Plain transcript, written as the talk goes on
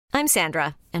I'm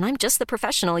Sandra, and I'm just the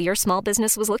professional your small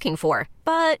business was looking for.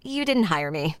 But you didn't hire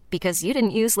me because you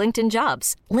didn't use LinkedIn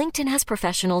Jobs. LinkedIn has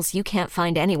professionals you can't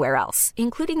find anywhere else,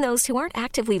 including those who aren't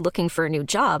actively looking for a new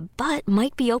job, but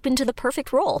might be open to the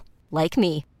perfect role, like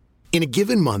me. In a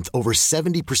given month, over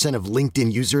 70% of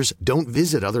LinkedIn users don't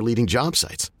visit other leading job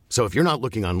sites. So if you're not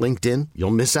looking on LinkedIn,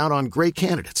 you'll miss out on great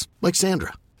candidates like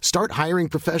Sandra. Start hiring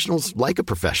professionals like a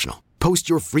professional. Post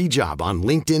your free job on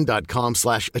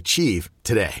linkedin.com/achieve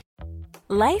today.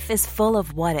 Life is full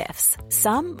of what-ifs.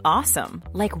 Some awesome,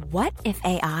 like what if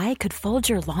AI could fold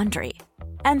your laundry?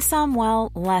 And some,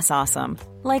 well, less awesome,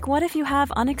 like what if you have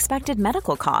unexpected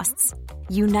medical costs?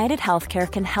 United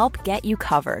Healthcare can help get you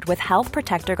covered with Health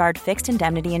Protector Guard fixed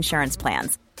indemnity insurance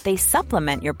plans. They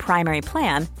supplement your primary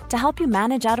plan to help you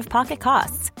manage out-of-pocket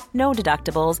costs. No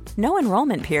deductibles, no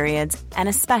enrollment periods, and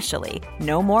especially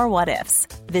no more what-ifs.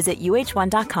 Visit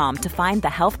uh1.com to find the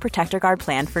Health Protector Guard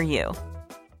plan for you.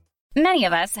 Many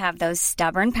of us have those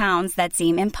stubborn pounds that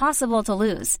seem impossible to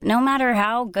lose, no matter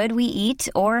how good we eat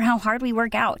or how hard we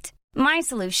work out. My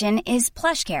solution is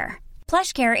PlushCare.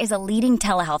 PlushCare is a leading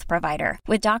telehealth provider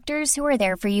with doctors who are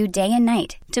there for you day and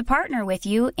night to partner with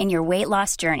you in your weight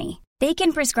loss journey. They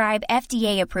can prescribe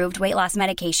FDA-approved weight loss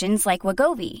medications like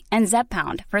Wegovy and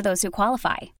Zepbound for those who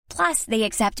qualify. Plus, they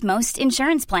accept most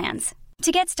insurance plans.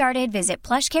 To get started, visit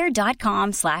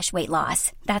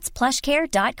plushcare.com/weightloss. That's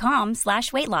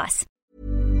plushcare.com/weightloss.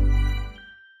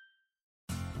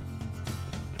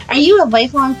 Are you a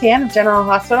lifelong fan of General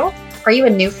Hospital? Are you a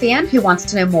new fan who wants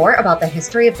to know more about the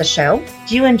history of the show?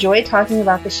 Do you enjoy talking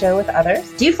about the show with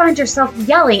others? Do you find yourself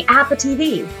yelling at the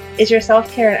TV? Is your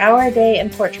self-care an hour a day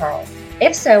in Port Charles?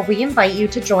 If so, we invite you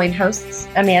to join hosts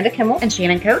Amanda Kimmel and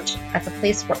Shannon Coach at the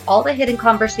place where all the hidden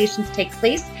conversations take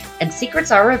place and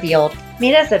secrets are revealed.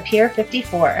 Meet us at Pier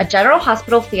 54, a General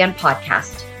Hospital fan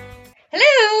podcast. Hello!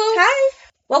 Hi!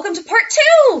 Welcome to part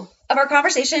 2 of our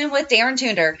conversation with Darin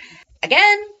Toonder.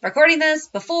 Again, recording this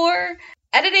before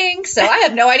editing, so I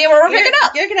have no idea where we're picking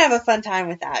up. You're going to have a fun time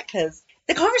with that because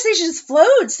the conversation just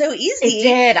flowed so easy. It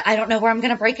did. I don't know where I'm going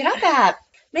to break it up at.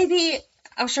 Maybe,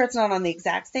 I'm sure it's not on the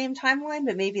exact same timeline,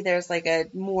 but maybe there's like a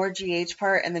more GH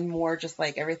part and then more just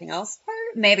like everything else part.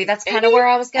 Maybe that's kind of where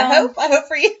I was going. I hope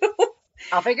for you.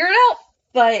 I'll figure it out.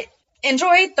 But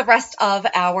enjoy the rest of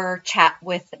our chat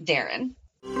with Darin.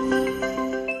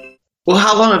 Well,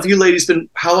 how long have you ladies been,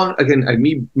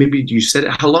 maybe you said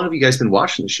it, how long have you guys been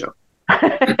watching the show?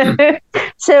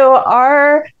 So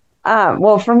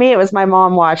for me, it was my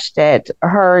mom watched it.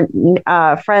 Her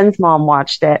friend's mom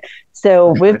watched it.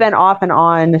 So we've been off and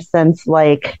on since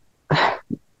I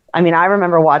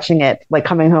remember watching it like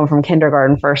coming home from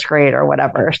kindergarten, first grade or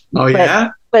whatever. Oh,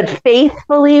 yeah? But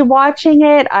faithfully watching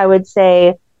it, I would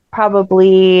say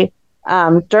probably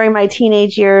during my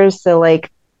teenage years. So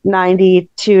like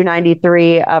 92,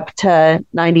 93 up to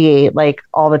 98, like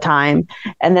all the time.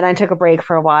 And then I took a break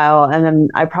for a while. And then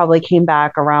I probably came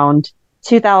back around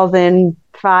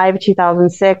 2005,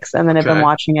 2006. And then I've been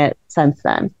watching it since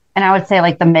then. And I would say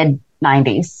like the mid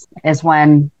 90s is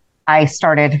when I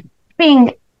started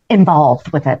being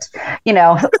involved with it,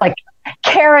 like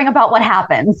caring about what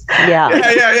happens. Yeah.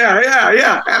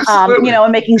 Absolutely.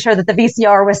 And making sure that the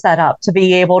VCR was set up to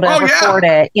be able to record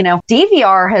it.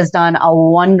 DVR has done a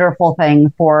wonderful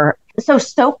thing so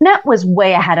SoapNet was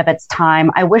way ahead of its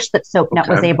time. I wish that SoapNet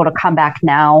was able to come back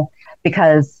now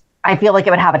because I feel like it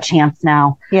would have a chance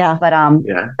now. Yeah. But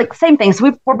like same thing.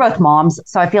 So we're both moms.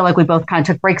 So I feel like we both kind of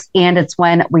took breaks, and it's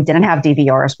when we didn't have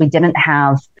DVRs. We didn't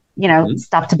have,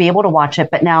 stuff to be able to watch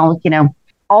it. But now,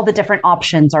 all the different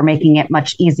options are making it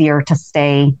much easier to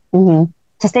stay a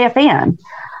fan.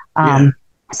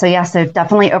 So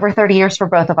definitely over 30 years for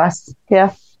both of us.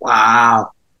 Yeah.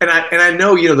 Wow. And I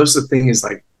know, that's the thing is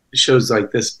like shows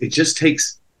like this, it just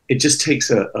takes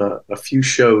a few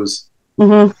shows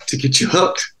to get you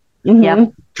hooked. Mm-hmm. Yeah.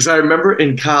 Because I remember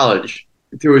in college,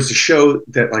 there was a show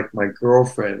that like my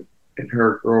girlfriend and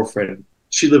her girlfriend,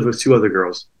 she lived with two other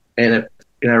girls. And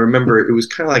I remember it was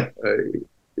kind of like,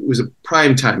 it was a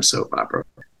primetime soap opera.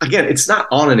 Again, it's not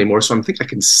on anymore, so I think I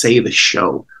can say the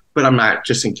show, but I'm not,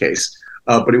 just in case.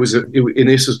 But and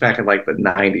this was back in like the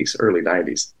 90s, early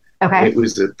 90s. Okay. And it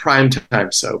was a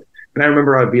primetime soap. And I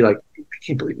remember I'd be like, I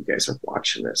can't believe you guys are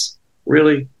watching this.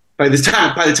 Really? By the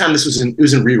time this was it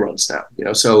was in reruns now,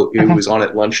 so it was on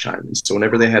at lunchtime. And so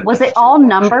whenever they had, was it all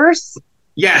numbers?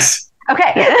 Yes.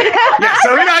 Okay. Yeah.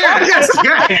 So yes.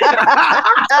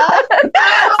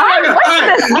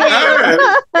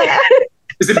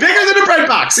 Is it bigger than a bread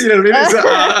box? You know what I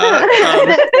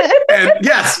mean? And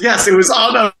yes, it was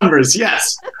all numbers.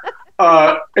 Yes.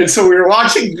 And so we were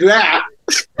watching that.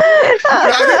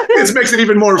 This makes it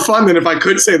even more fun than if I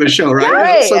could say the show, right?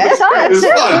 Right. So this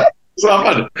is fun. It's not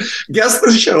fun. Guess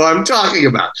the show I'm talking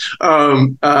about.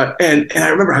 And I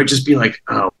remember I'd just be like,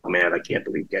 oh man, I can't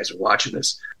believe you guys are watching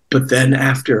this. But then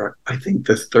after, I think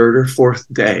the third or fourth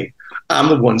day, I'm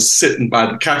the one sitting by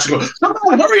the couch going, come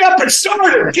on, hurry up and start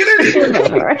it. Get in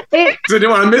here. Right. Because I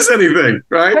didn't want to miss anything,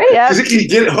 right? Because you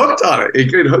get hooked on it. You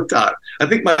get hooked on it. I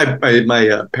think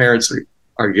my parents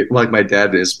are getting, like my dad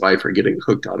and his wife are getting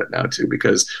hooked on it now too,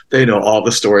 because they know all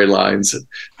the storylines and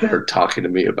they're talking to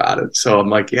me about it. So I'm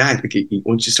like, yeah, I think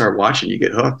once you start watching, you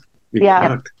get hooked.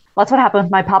 Get hooked. That's what happened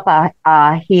with my papa.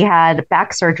 He had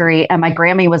back surgery, and my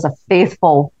Grammy was a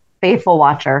faithful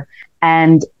watcher,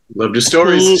 and loved his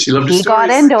stories. She loved his stories. He got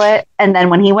into it, and then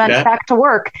when he went back to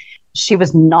work, she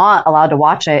was not allowed to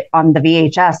watch it on the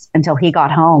VHS until he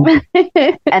got home.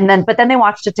 But then they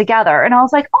watched it together, and I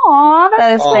was like,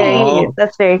 "Aw,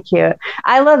 that's very cute."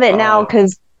 I love it now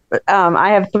because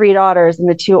I have 3 daughters, and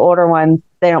the 2 older ones,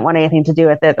 they don't want anything to do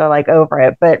with it. They're like over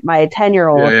it. But my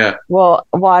 10-year-old will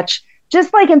watch.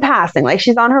 Just like in passing, like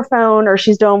she's on her phone or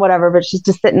she's doing whatever, but she's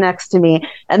just sitting next to me.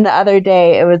 And the other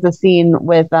day it was a scene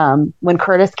with when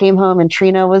Curtis came home and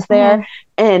Trina was there,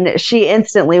 and she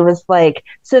instantly was like,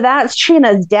 so that's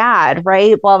Trina's dad,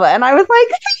 right? Blah, blah. And I was like,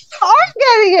 you are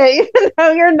getting it, even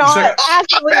though you're not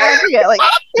actually watching it. Like,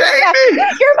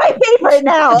 you're my favorite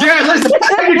now. Yeah, listen,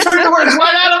 you took the words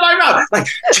right out of my mouth. Like,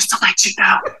 just to let you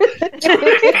know, you're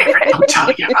my favorite. I'm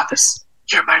telling you about this.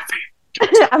 You're my favorite.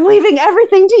 I'm leaving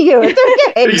everything to you.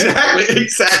 It's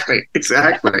okay.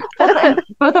 Exactly.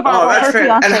 Both of our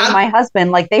fiance and my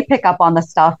husband, like, they pick up on the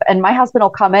stuff, and my husband will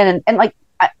come in and like,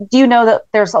 do you know that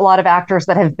there's a lot of actors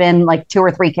that have been like 2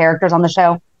 or 3 characters on the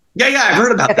show? Yeah, I've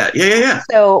heard about that. Yeah.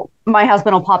 So my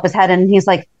husband will pop his head in, and he's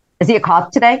like, is he a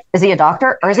cop today? Is he a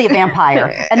doctor? Or is he a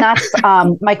vampire? And that's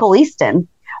Michael Easton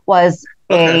was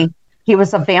he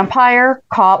was a vampire,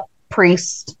 cop,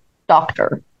 priest,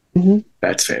 doctor. Mm-hmm.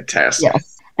 That's fantastic.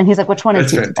 Yes. And he's like, which one is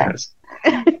he fantastic?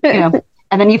 And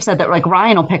then you've said that like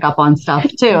Ryan will pick up on stuff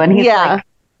too. And he's like,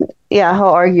 yeah, he'll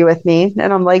argue with me.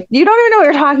 And I'm like, you don't even know what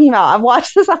you're talking about. I've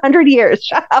watched this 100 years.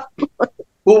 Shut up.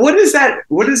 Well, what does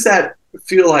that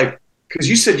feel like? Because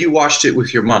you said you watched it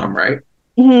with your mom, right?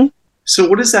 Mm-hmm. So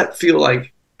what does that feel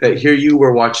like that here you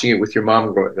were watching it with your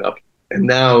mom growing up, and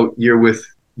now you're with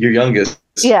your youngest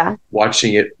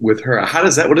watching it with her?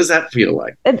 What does that feel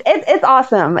like? It's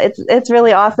awesome. It's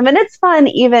really awesome. And it's fun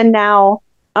even now.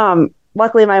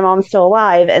 Luckily my mom's still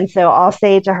alive. And so I'll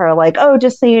say to her like, oh,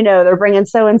 just so you know, they're bringing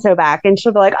so-and-so back. And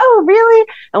she'll be like, oh, really?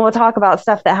 And we'll talk about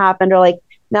stuff that happened. Or like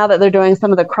now that they're doing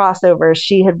some of the crossovers,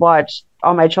 she had watched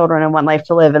All My Children and One Life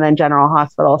to Live and then General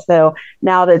Hospital. So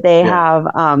now that they have,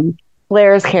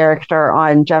 Blair's character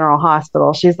on General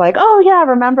Hospital, she's like, oh yeah,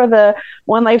 remember the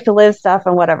One Life to Live stuff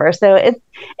and whatever. So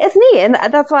it's neat. And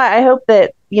that's why I hope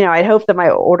that, I'd hope that my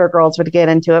older girls would get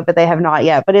into it, but they have not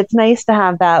yet. But it's nice to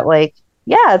have that, like,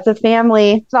 it's a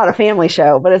family, it's not a family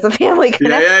show, but it's a family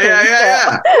connection.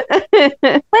 Yeah. But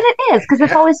it is, because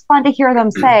it's always fun to hear them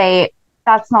say,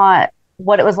 that's not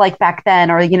what it was like back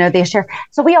then, or, they share.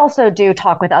 So we also do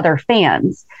talk with other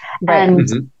fans. Right.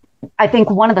 And I think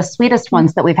one of the sweetest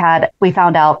ones that we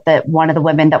found out that one of the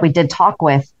women that we did talk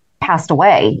with passed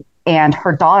away, and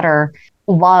her daughter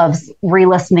loves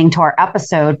re-listening to our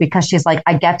episode because she's like,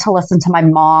 I get to listen to my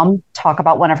mom talk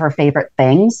about one of her favorite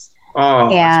things. Oh,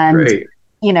 and, that's great.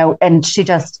 And she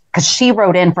just, because she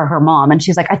wrote in for her mom, and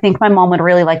she's like, I think my mom would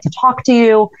really like to talk to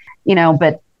you,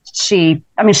 but she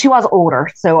was older.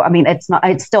 So,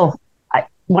 it's still,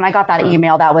 when I got that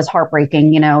email, that was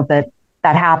heartbreaking,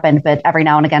 that happened, but every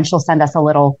now and again she'll send us a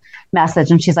little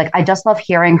message, and she's like, I just love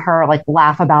hearing her like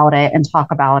laugh about it and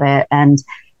talk about it. And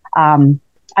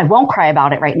I won't cry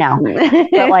about it right now,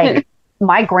 but like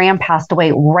my gram passed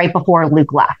away right before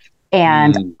Luke left,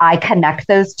 and I connect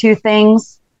those two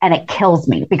things, and it kills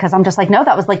me because I'm just like, no,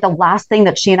 that was like the last thing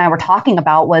that she and I were talking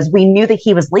about was we knew that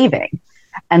he was leaving.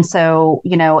 And so,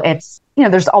 it's,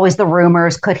 there's always the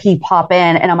rumors, could he pop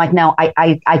in? And I'm like, no,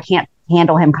 I can't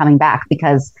handle him coming back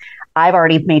because I've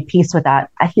already made peace with that.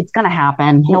 It's going to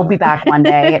happen. He'll be back one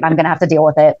day and I'm going to have to deal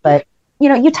with it. But,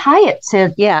 you tie it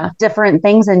to different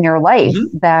things in your life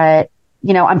that,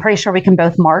 I'm pretty sure we can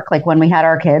both mark, like when we had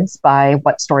our kids, by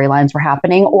what storylines were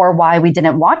happening or why we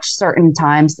didn't watch certain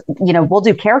times. We'll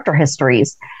do character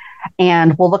histories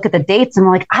and we'll look at the dates and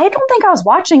we're like, I don't think I was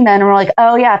watching then. And we're like,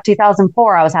 oh yeah,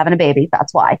 2004, I was having a baby.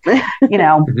 That's why,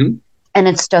 And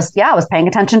it's just, I was paying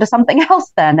attention to something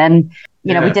else then. And,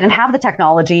 we didn't have the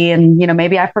technology and,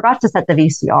 maybe I forgot to set the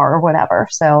VCR or whatever.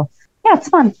 So, it's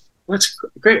fun. That's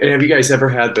great. And have you guys ever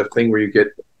had the thing where you get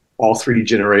all 3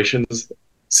 generations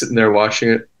sitting there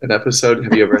watching an episode?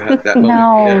 Have you ever had that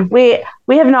moment? No,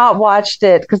 we have not watched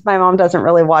it because my mom doesn't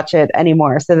really watch it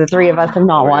anymore. So the three of us have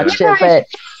not watched it,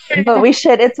 but we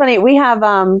should. It's funny. We have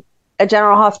a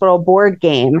General Hospital board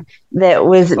game that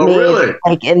was made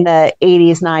like in the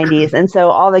 80s, 90s. And so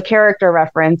all the character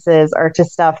references are to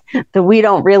stuff that we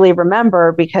don't really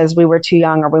remember because we were too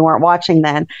young or we weren't watching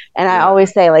then. And I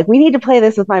always say, like, we need to play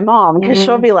this with my mom because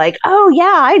she'll be like, oh,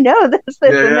 yeah, I know this.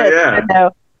 And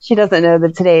so she doesn't know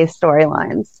the today's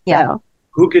storylines. Yeah. So.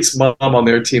 Who gets mom on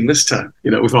their team this time?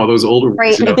 With all those older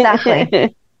ones. Right,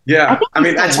 exactly. Yeah. I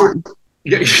mean, that's where.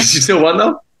 Yeah, you still won,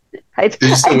 though? I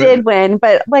did win,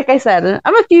 but like I said,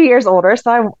 I'm a few years older,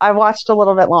 so I watched a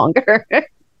little bit longer.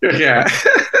 Yeah.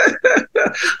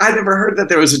 I never heard that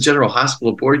there was a General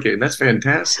Hospital board game. That's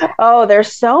fantastic. Oh,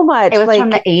 there's so much. It was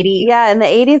from the 80s. Yeah, in the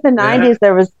 80s and 90s,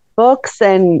 there was books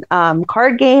and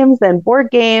card games and board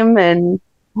game and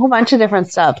a whole bunch of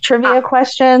different stuff. Trivia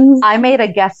questions. I made a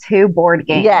Guess Who board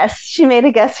game. Yes, she made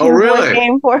a Guess Who board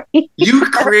game for me. You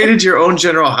created your own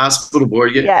General Hospital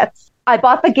board game? Yes. I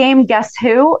bought the game Guess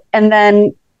Who and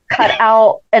then cut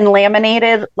out and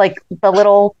laminated like the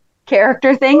little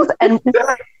character things and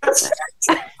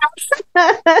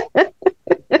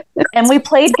and we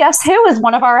played Guess Who as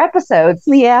one of our episodes.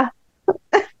 Yeah.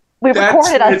 We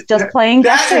recorded us just playing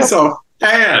Guess Who. That is a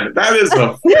fan. That is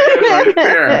a fan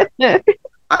right there.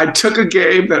 I took a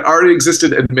game that already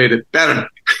existed and made it better.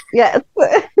 Yes.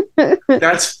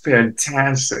 That's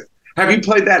fantastic. Have you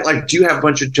played that? Like, do you have a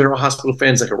bunch of General Hospital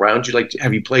fans like around you? Like, do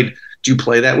you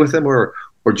play that with them, or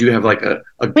do you have like a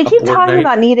we keep talking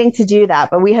about needing to do that,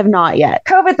 but we have not yet.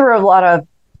 COVID threw a lot of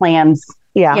plans.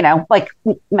 Yeah, like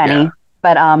many. Yeah.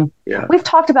 But we've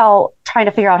talked about trying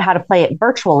to figure out how to play it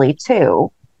virtually too.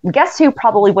 Guess Who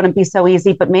probably wouldn't be so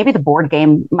easy, but maybe the board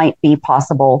game might be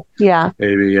possible. Yeah,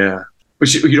 maybe. Yeah,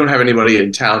 but you don't have anybody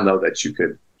in town though that you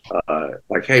could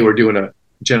like, hey, we're doing a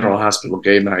General Hospital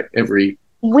game night every.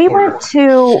 We went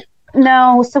to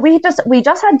so we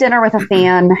just had dinner with a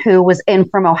fan who was in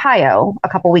from Ohio a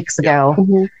couple weeks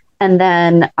ago, and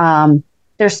then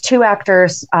there's two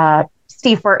actors,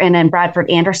 Steve Burton and Bradford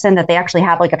Anderson, that they actually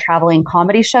have like a traveling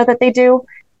comedy show that they do,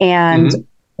 and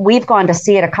we've gone to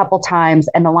see it a couple times.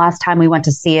 And the last time we went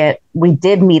to see it, we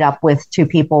did meet up with two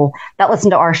people that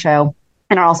listen to our show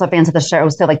and are also fans of the show.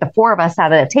 So like the four of us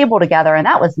sat at a table together, and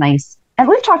that was nice. And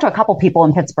we've talked to a couple people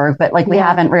in Pittsburgh, but like we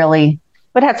haven't really.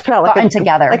 But have to put out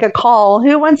together like a call.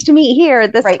 Who wants to meet here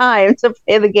at this time to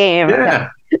play the game? Yeah,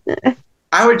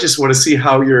 I would just want to see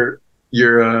how your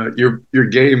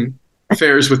game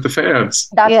fares with the fans.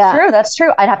 That's true. That's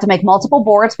true. I'd have to make multiple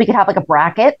boards. We could have like a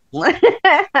bracket. Yeah, dude.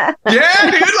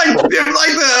 Like we're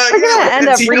gonna end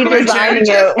up redesigning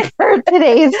it for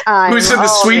today's time. Who's in the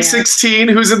Sweet 16?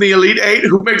 Who's in the Elite 8?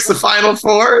 Who makes the Final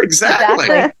Four?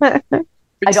 Exactly. I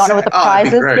don't know what the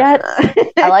prize is yet.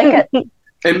 I like it.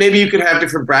 And maybe you could have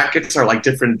different brackets or like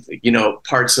different,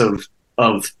 parts of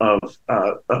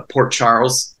Port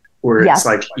Charles, where it's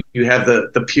like you have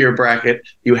the pier bracket,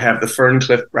 you have the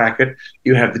Ferncliff bracket,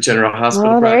 you have the General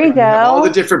Hospital bracket. There you go. All the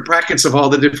different brackets of all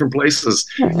the different places.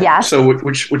 Yes. So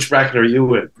which bracket are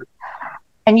you in?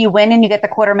 And you win and you get the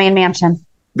Quartermain Mansion.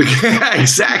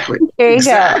 Exactly. There you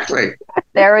go.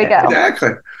 There we go.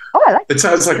 Exactly. Oh, I like it.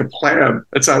 Sounds like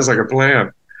a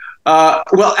plan.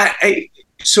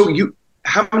 So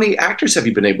how many actors have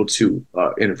you been able to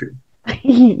interview?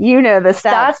 You know the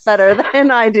stats better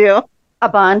than I do. A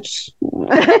bunch. I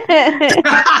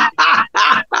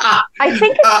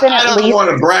think it's been I don't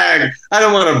want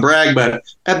to brag, but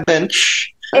a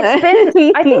bunch. I think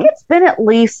it's been at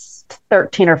least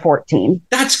 13 or 14.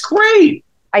 That's great.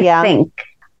 I think.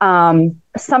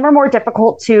 Some are more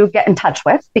difficult to get in touch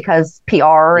with because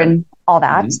PR and all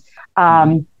that.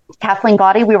 Kathleen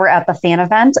Gotti, we were at the fan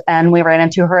event and we ran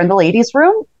into her in the ladies'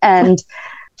 room, and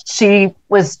she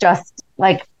was just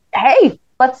like, "Hey,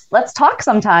 let's talk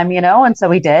sometime," And so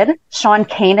we did. Sean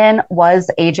Kanan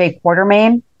was AJ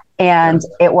Quartermain, and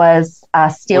it was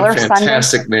Steeler Sunday.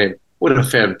 Fantastic name! What a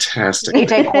fantastic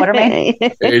AJ Quartermain.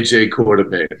 AJ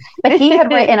Quartermain. But he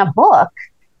had written a book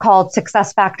called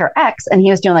Success Factor X, and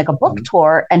he was doing like a book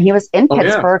tour, and he was in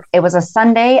Pittsburgh. It was a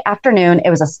Sunday afternoon. It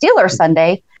was a Steeler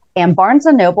Sunday. And Barnes &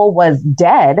 Noble was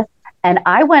dead. And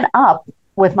I went up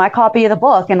with my copy of the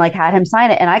book and like had him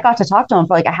sign it. And I got to talk to him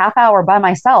for like a half hour by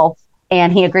myself.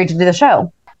 And he agreed to do the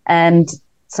show. And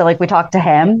so like we talked to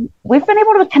him. We've been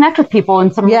able to connect with people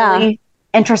in some really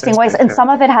interesting ways. And some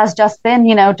of it has just been,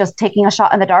 just taking a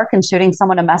shot in the dark and shooting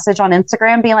someone a message on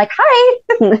Instagram being like, "Hi,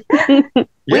 will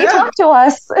you talk to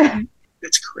us?"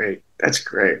 That's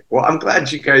great. Well, I'm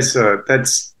glad you guys,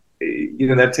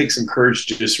 that takes some courage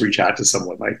to just reach out to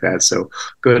someone like that. So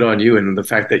good on you. And the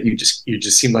fact that you just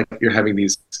seem like you're having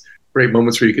these great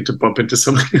moments where you get to bump into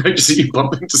someone. I just see you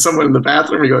bump into someone in the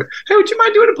bathroom and you go, hey, would you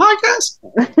mind doing a podcast?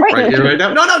 Right here, right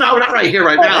now? No, not right here,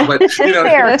 right now. But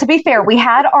to be fair, we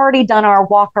had already done our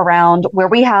walk around where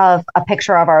we have a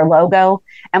picture of our logo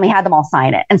and we had them all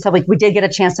sign it. And so we did get a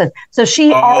chance to, so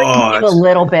she already knew a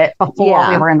little bit before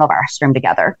we were in the restroom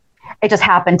together. It just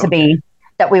happened to be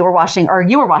that we were washing, or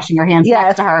you were washing your hands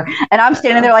next to her. And I'm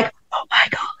standing there like, oh my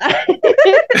God.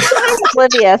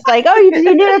 Oblivious. Like, oh, you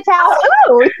need a towel?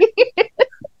 Oh.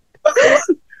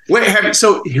 Wait,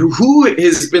 so who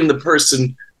has been the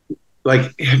person,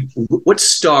 like, what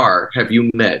star have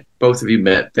you met, both of you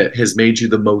met, that has made you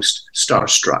the most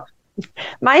starstruck?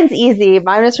 Mine's easy.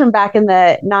 Mine was from back in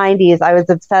the 90s. I was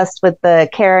obsessed with the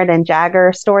Karen and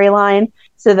Jagger storyline.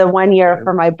 So the one year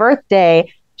for my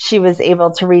birthday, she was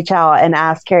able to reach out and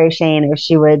ask Carrie Shane if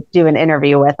she would do an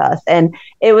interview with us. And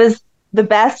it was the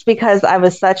best because I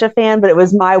was such a fan, but it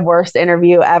was my worst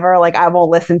interview ever. Like, I won't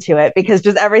listen to it because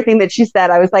just everything that she said,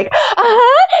 I was like,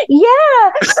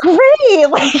 yeah, great.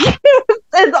 Like,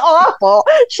 it's awful.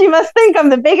 She must think I'm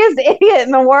the biggest idiot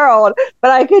in the world,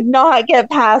 but I could not get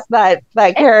past that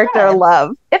character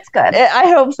love. It's good. I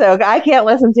hope so. I can't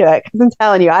listen to it because I'm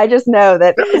telling you, I just know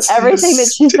that everything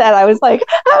that she said, I was like,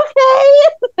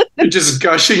 okay. You're just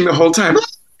gushing the whole time.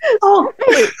 Oh,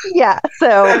 yeah.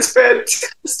 So that's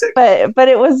fantastic. But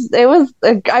it was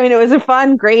a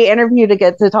fun, great interview to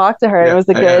get to talk to her. It was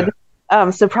a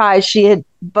good surprise. She had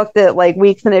booked it like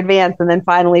weeks in advance and then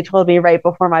finally told me right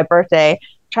before my birthday,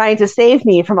 trying to save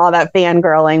me from all that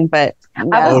fangirling. But I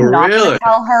was not going to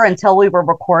tell her until we were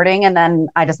recording, and then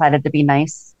I decided to be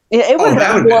nice. It was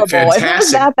horrible. If it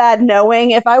was that bad knowing,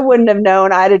 if I wouldn't have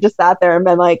known, I'd have just sat there and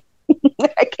been like,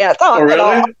 I can't talk at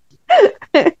all.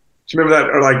 Do you remember that?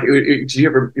 Or like, do you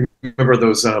ever remember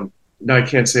those? No, I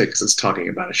can't say it because it's talking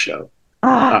about a show.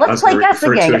 Let's play guess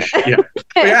again.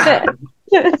 Yeah.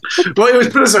 Well, it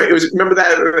was remember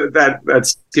that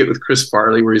skit with Chris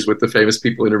Farley where he's with the famous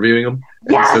people interviewing him.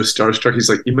 And he's so starstruck. He's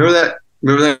like, you remember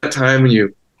that time when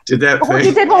you did that thing?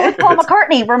 You did one with Paul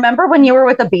McCartney. Remember when you were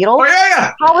with the Beatles? Oh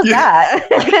yeah. How was that?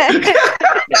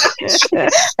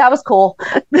 That was cool.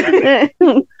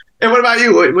 And what about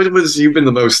you? What was you've been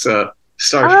the most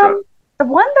starstruck? The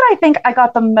one that I think I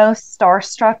got the most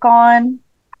starstruck on,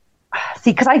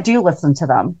 because I do listen to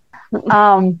them.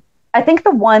 I think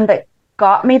the one that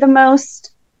got me the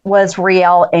most was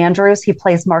Riel Andrews. He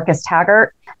plays Marcus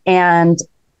Taggart. And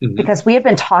because we had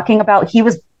been talking about, he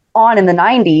was on in the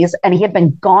 90s and he had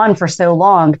been gone for so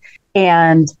long.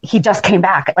 And he just came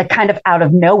back, like kind of out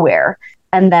of nowhere.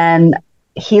 And then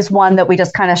he's one that we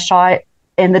just kind of shot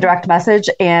in the direct message.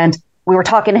 And we were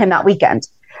talking to him that weekend.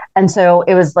 And so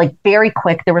it was like very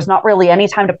quick. There was not really any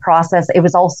time to process. It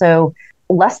was also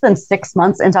less than 6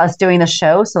 months into us doing the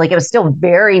show. So like it was still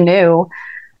very new.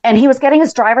 And he was getting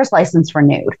his driver's license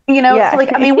renewed, So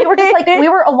like, I mean, we were just like, we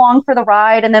were along for the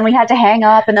ride and then we had to hang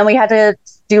up and then we had to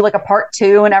do like a part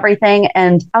 2 and everything.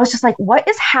 And I was just like, what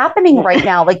is happening right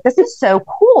now? Like, this is so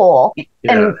cool.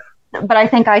 Yeah. But I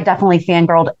think I definitely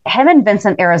fangirled him and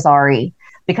Vincent Irizarry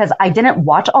because I didn't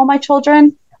watch All My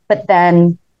Children, but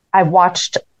then I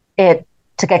watched it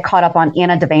to get caught up on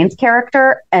Anna Devane's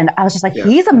character. And I was just like,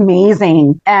 he's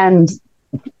amazing. And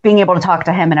being able to talk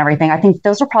to him and everything, I think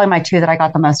those are probably my 2 that I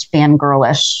got the most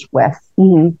fangirlish with.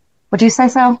 Mm-hmm. Would you say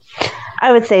so?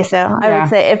 I would say so. Yeah. I would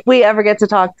say if we ever get to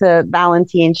talk to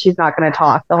Valentine, she's not going to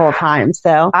talk the whole time.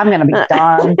 So I'm going to be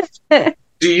done.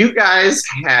 Do you guys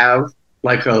have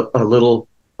like a little,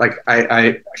 like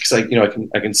I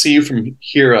can see you from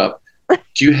here up.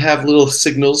 Do you have little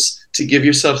signals to give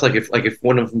yourself, like if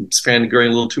one of them's fangirling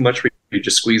a little too much, you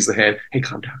just squeeze the hand. Hey,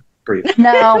 calm down, breathe.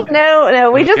 No.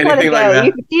 We just let it go.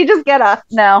 Like you just get us.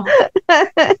 No,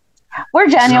 we're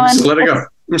genuine. Just let it go.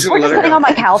 We're just sitting on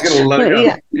my couch.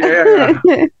 Yeah.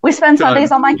 We spend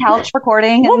Sundays on my couch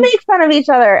recording. We'll make fun of each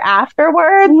other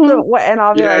afterwards, and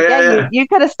I'll be you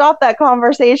could have stopped that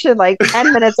conversation like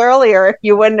 10 minutes earlier if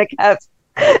you wouldn't have kept.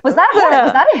 Was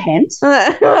that a hint?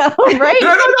 Right?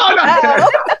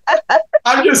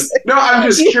 No. I'm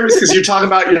just curious because you're talking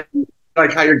about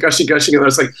like how you're gushing, and I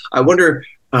was like, I wonder,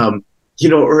 or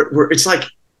it's like,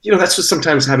 that's what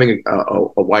sometimes having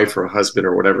a wife or a husband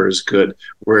or whatever is good,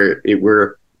 where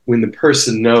when the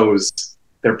person knows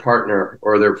their partner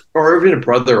or even a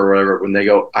brother or whatever, when they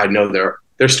go, I know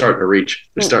they're starting to reach,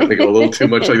 they're starting to go a little too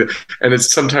much like that, and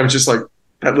it's sometimes just like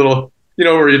that little,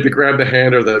 where you have to grab the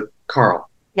hand or the Carl.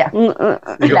 Yeah. You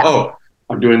go, oh,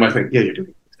 I'm doing my thing. Yeah, you're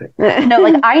doing No,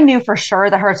 like I knew for sure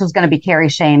that hers was going to be Carrie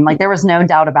Shane. Like there was no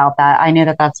doubt about that. I knew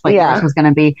that that's what yours was going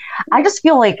to be. I just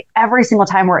feel like every single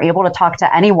time we're able to talk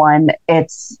to anyone,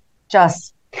 it's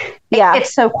just,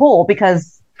 it's so cool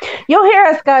because you'll hear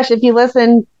us gush if you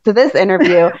listen to this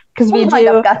interview because we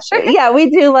we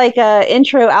do like a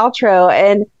intro, outro,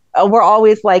 and we're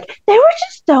always like, they were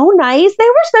just so nice. They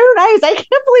were so nice. I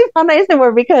can't believe how nice they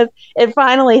were because it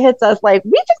finally hits us like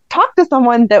we just talked to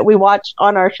someone that we watched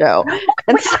on our show.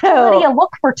 And so Lydia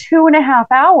looked for 2.5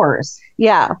 hours.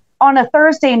 Yeah. On a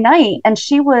Thursday night. And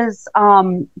she was,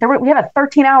 we had a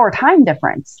 13-hour time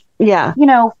difference. Yeah. You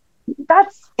know,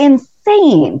 that's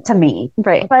insane to me.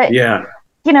 Right. But,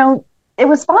 you know, it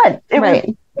was fun. It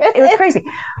was crazy.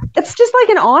 It's just like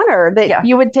an honor that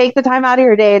you would take the time out of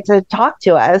your day to talk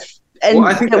to us and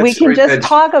that we can just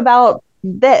talk about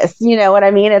this. You know what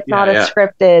I mean? It's not a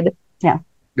scripted.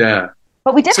 Yeah.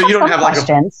 But we did have some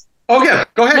questions. Go ahead.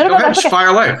 Go ahead. Just fire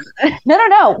away.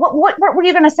 No. What were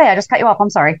you going to say? I just cut you off. I'm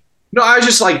sorry. No, I was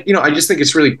just like, I just think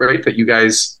it's really great that you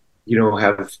guys,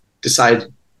 have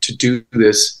decided to do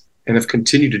this and have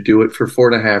continued to do it for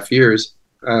 4.5 years.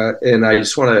 And I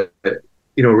just want to,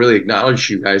 really acknowledge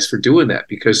you guys for doing that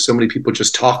because so many people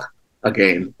just talk a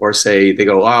game or say they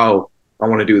go, oh, I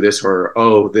want to do this or,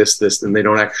 oh, this, and they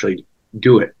don't actually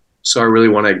do it. So I really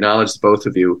want to acknowledge both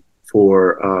of you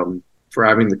for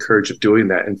having the courage of doing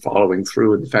that and following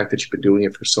through and the fact that you've been doing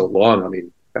it for so long. I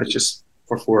mean, that's just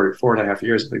for 4.5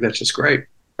 years. I think that's just great.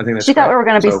 I think that's She thought we were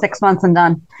going to be 6 months and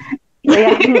done.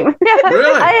 Really?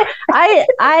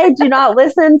 I do not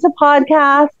listen to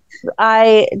podcasts.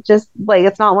 I just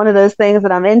it's not one of those things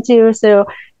that I'm into. So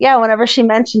whenever she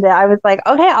mentioned it, I was like,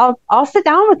 okay, I'll sit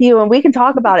down with you and we can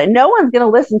talk about it. No one's going to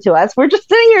listen to us. We're just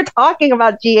sitting here talking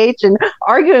about GH and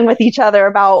arguing with each other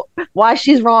about why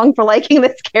she's wrong for liking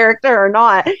this character or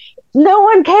not. No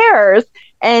one cares.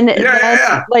 And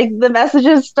the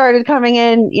messages started coming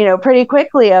in, pretty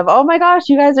quickly of, oh my gosh,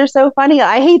 you guys are so funny.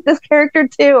 I hate this character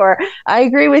too. Or I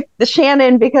agree with the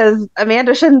Shannon because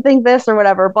Amanda shouldn't think this or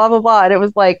whatever, blah, blah, blah. And it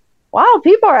was like, wow,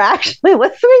 people are actually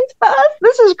listening to us.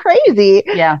 This is crazy.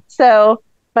 Yeah. So,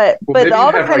 but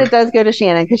all the credit does go to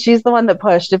Shannon because she's the one that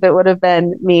pushed. If it would have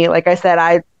been me, like I said,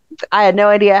 I had no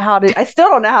idea I still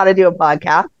don't know how to do a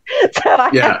podcast. So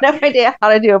I had no idea how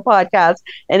to do a podcast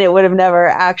and it would have never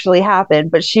actually happened.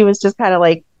 But she was just kind of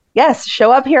like, yes, show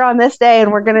up here on this day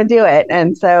and we're going to do it.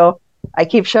 And so I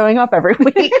keep showing up every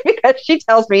week because she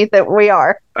tells me that we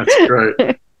are. That's great.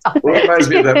 Well, it reminds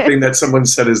me of that thing that someone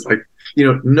said is like,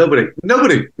 nobody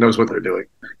knows what they're doing,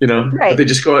 but they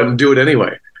just go out and do it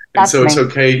anyway. And so it's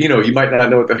okay. You might not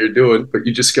know what the hell you're doing, but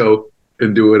you just go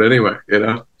and do it anyway,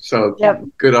 So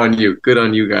good on you. Good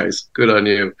on you guys. Good on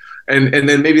you. And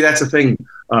then maybe that's a thing.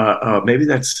 Maybe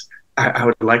that's, I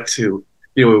would like to,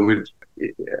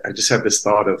 I just have this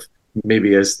thought of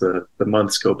maybe as the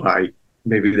months go by,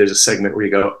 maybe there's a segment where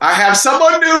you go, I have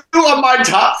someone new on my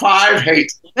top 5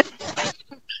 hate.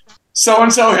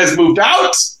 So-and-so has moved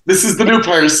out. This is the new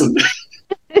person.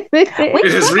 It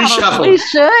has reshuffled. We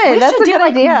should. That's a good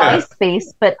idea. MySpace,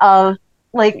 but of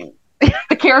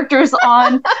the characters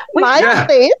on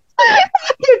MySpace.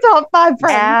 Your top 5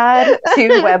 friends. Add to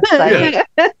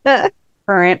website.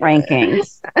 Current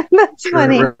rankings. That's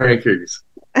funny. Current rankings.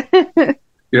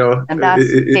 And that's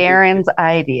Darin's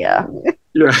idea.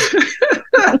 Yeah.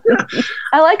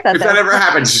 I like that. If that ever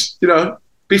happens,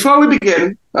 before we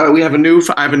begin, I have a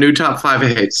new top 5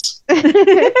 hates.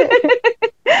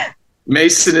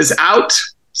 Mason is out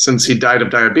since he died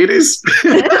of diabetes.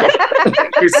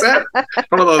 He said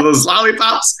one of those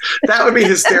lollipops. That would be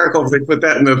hysterical if they put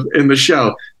that in the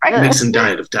show. Mason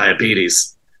died of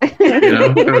diabetes.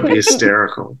 That would be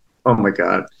hysterical. Oh my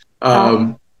god.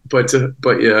 But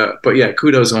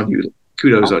kudos on you.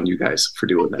 Kudos on you guys for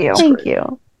doing that. Thank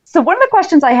you. So one of the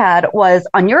questions I had was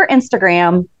on your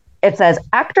Instagram. It says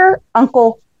actor,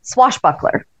 uncle,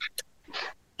 swashbuckler.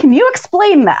 Can you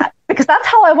explain that? Because that's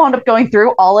how I wound up going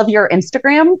through all of your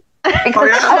Instagram. Because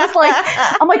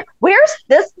I'm like, where's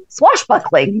this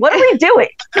swashbuckling? What are we doing?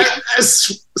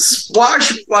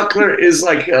 Swashbuckler is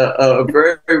like a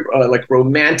very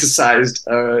romanticized,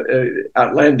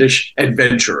 outlandish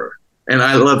adventurer, and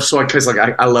I love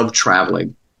I love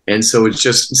traveling, and so it's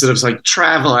just instead of like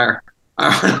traveler,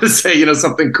 I want to say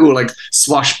something cool like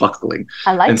swashbuckling.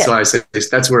 I like it. And so I say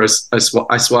that's where I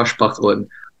swashbuckle. And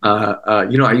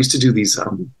I used to do these.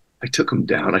 I took them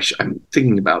down. I'm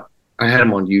thinking about. I had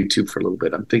them on YouTube for a little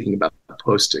bit. I'm thinking about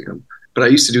posting them. But I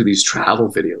used to do these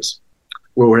travel videos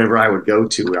where whenever I would go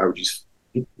to, I would just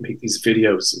make these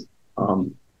videos.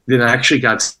 Then I actually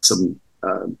got some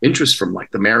interest from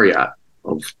like the Marriott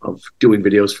of doing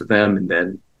videos for them. And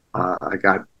then I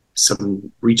got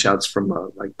some reach outs from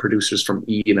like producers from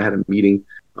E, and I had a meeting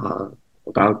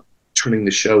about turning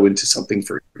the show into something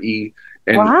for E.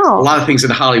 And Wow. a lot of things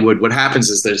in Hollywood, what happens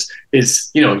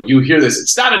is you hear this,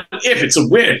 it's not an if, it's a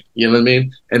when, you know what I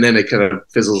mean? And then it kind of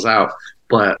fizzles out.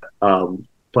 But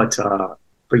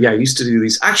yeah, I used to do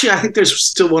these. Actually, I think there's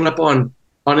still one up on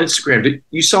Instagram.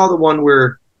 You saw the one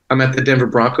where I'm at the Denver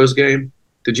Broncos game?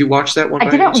 Did you watch that one? I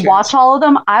didn't watch all of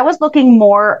them. I was looking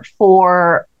more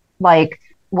for like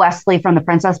Wesley from The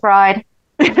Princess Bride.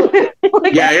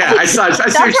 Yeah. I see what you're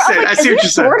saying. I see what you're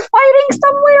saying. Sword fighting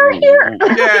somewhere here.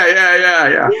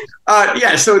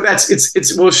 Yeah. So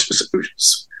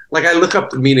like I look up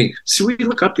the meaning. So we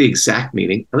look up the exact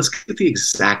meaning. Let's get the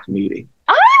exact meaning.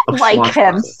 I like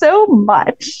him so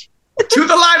much. To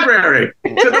the library.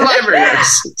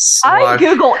 I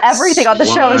Google everything on the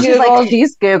show, and she's like,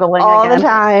 she's Googling all again. the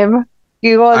time.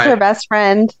 Google is her best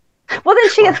friend. Well, then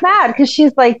she gets mad because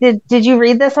she's like, did you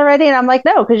read this already? And I'm like,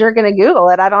 no, because you're going to Google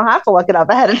it. I don't have to look it up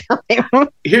ahead of time.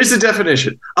 Here's the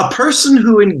definition. A person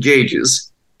who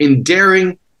engages in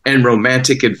daring and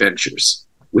romantic adventures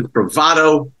with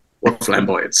bravado or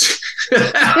flamboyance.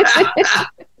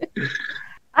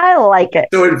 I like it.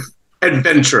 So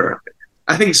adventurer.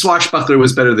 I think swashbuckler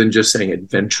was better than just saying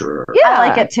adventurer. Yeah, I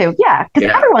like it too. Yeah, because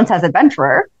everyone says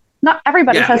adventurer. Not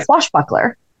everybody says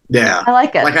swashbuckler. Yeah, I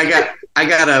like it. Like I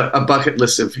got a bucket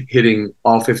list of hitting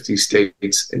all 50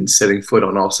 states and setting foot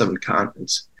on all 7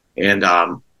 continents, and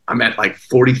I'm at like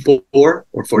 44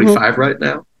 or 45 right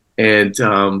now, and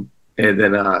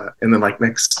then like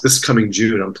this coming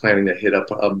June, I'm planning to hit up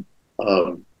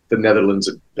the Netherlands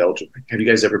and Belgium. Have you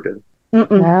guys ever been?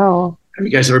 No. Have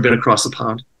you guys ever been across the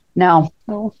pond? No.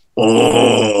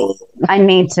 Oh, I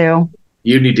need to.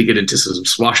 You need to get into some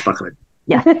swashbuckling.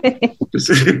 Yeah.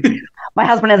 My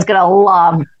husband is gonna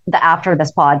love the after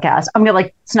this podcast. I'm gonna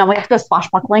like, Snow, we have to go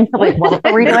swashbuckling. Like, what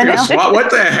are we doing now? What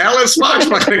the hell is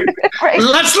swashbuckling? Right.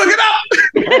 Let's look it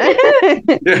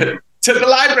up. Yeah. To the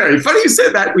library. Funny you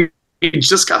said that. We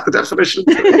just got the definition.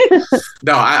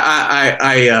 No,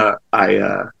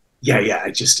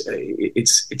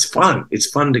 it's fun. It's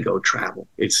fun to go travel.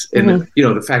 And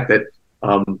the fact that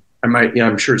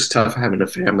I'm sure it's tough having a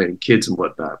family and kids and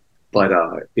whatnot, but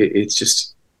it's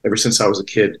just ever since I was a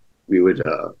kid, we would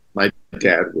my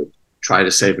dad would try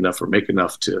to save enough or make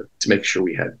enough to make sure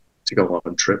we had to go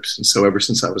on trips. And so ever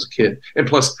since I was a kid, and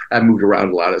plus I moved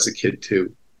around a lot as a kid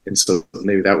too. And so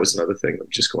maybe that was another thing of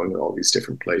just going to all these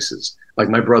different places. Like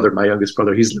my youngest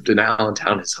brother, he's lived in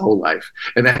Allentown his whole life.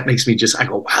 And that makes me I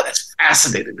go, wow, that's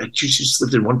fascinating that you just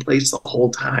lived in one place the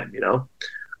whole time, you know?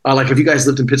 Like, have you guys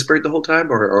lived in Pittsburgh the whole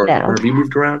time or have you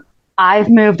moved around? I've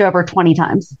moved over 20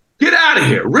 times. Get out of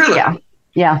here. Really?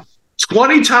 Yeah.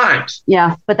 20 times?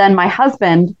 Yeah. But then my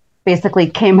husband basically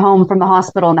came home from the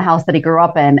hospital in the house that he grew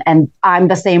up in. And I'm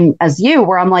the same as you,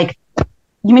 where I'm like,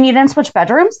 you mean you didn't switch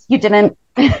bedrooms? You didn't,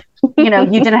 you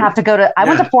didn't have to go to, I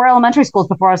went to 4 elementary schools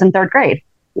before I was in 3rd grade.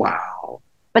 Wow.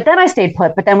 But then I stayed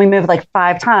put, but then we moved like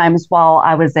 5 times while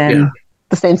I was in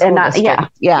the same school.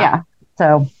 Yeah.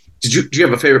 So do you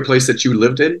have a favorite place that you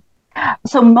lived in?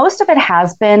 So most of it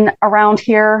has been around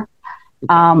here.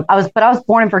 I was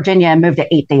born in Virginia and moved at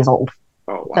 8 days old.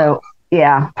 Oh, wow. So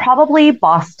yeah, probably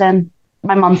Boston.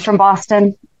 My mom's from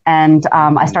Boston, and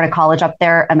I started college up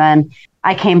there, and then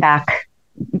I came back.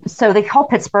 So they call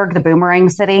Pittsburgh the boomerang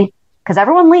city because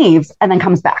everyone leaves and then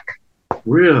comes back.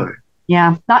 Really?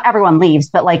 Yeah, not everyone leaves,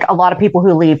 but like a lot of people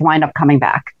who leave wind up coming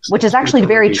back, which is actually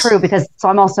very true because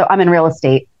I'm in real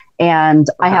estate, and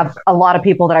I have a lot of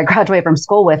people that I graduated from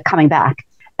school with coming back,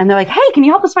 and they're like, "Hey, can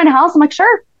you help us find a house?" I'm like,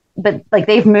 "Sure," but like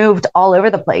they've moved all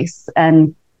over the place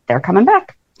and they're coming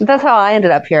back. That's how I ended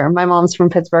up here. My mom's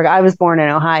from Pittsburgh. I was born in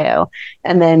Ohio,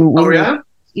 and then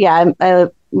I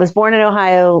was born in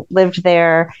Ohio, lived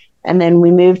there, and then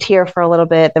we moved here for a little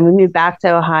bit. Then we moved back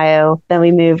to Ohio. Then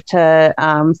we moved to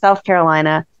South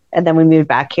Carolina, and then we moved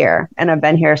back here. And I've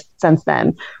been here since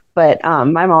then. But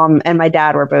my mom and my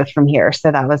dad were both from here, so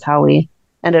that was how we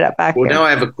ended up back here. Now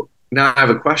I have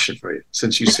a question for you.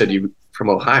 Since you said you from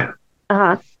Ohio,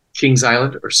 Kings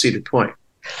Island or Cedar Point?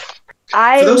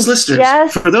 For those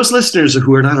listeners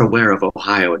who are not aware of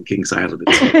Ohio and Kings Island,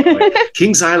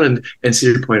 Kings Island and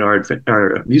Cedar Point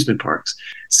are amusement parks.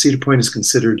 Cedar Point is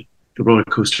considered the roller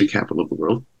coaster capital of the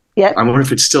world. Yeah. I wonder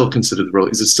if it's still considered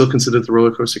Is it still considered the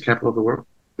roller coaster capital of the world?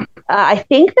 I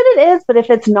think that it is, but if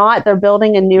it's not, they're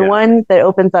building a new one that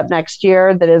opens up next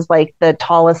year that is like the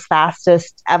tallest,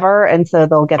 fastest ever, and so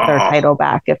they'll get their title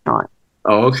back if not.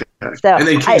 Oh, okay. So and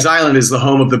then Kings Island is the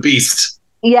home of the Beast.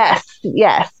 Yes.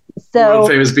 So world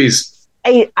famous Beast.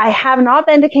 I have not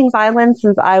been to Kings Island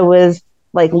since I was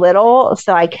like little,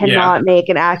 so I cannot make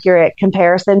an accurate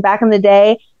comparison. Back in the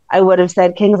day, I would have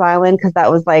said Kings Island because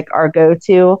that was like our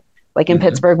go-to. Like in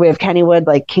Pittsburgh, we have Kennywood.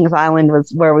 Like Kings Island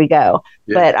was where we go.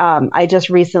 Yeah. But I just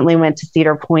recently went to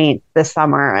Cedar Point this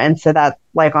summer, and so that's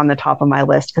like on the top of my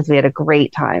list because we had a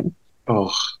great time.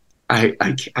 Oh, I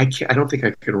can't. I don't think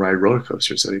I can ride roller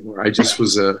coasters anymore. I just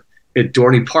was at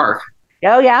Dorney Park.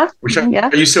 Oh yeah,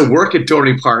 I used to work at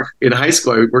Dorney Park in high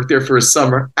school. I worked there for a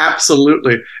summer.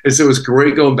 Absolutely, and so it was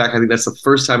great going back. I think that's the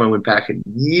first time I went back in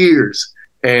years,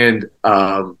 and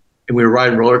we were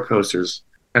riding roller coasters.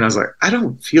 And I was like, I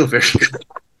don't feel very good.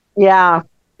 Yeah.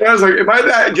 And I was like, am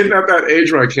I getting at that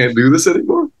age where I can't do this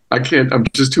anymore? I can't. I'm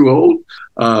just too old.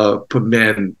 But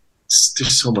man, they're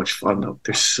so much fun though.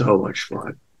 They're so much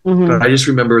fun. Mm-hmm. But I just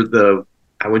remember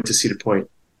I went to Cedar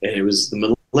Point, and it was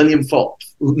the Millennium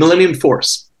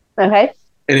Force. Okay.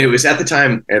 And it was at the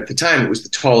time, it was the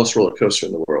tallest roller coaster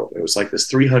in the world. It was like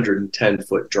this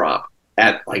 310-foot drop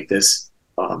at like this,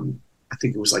 I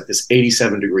think it was like this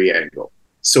 87-degree angle.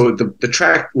 So the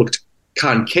track looked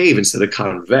concave instead of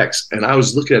convex. And I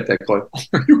was looking at that going, oh,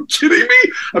 are you kidding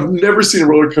me? I've never seen a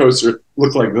roller coaster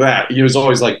look like that. It was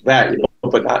always like that,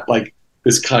 but not like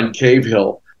this concave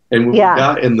hill. And when we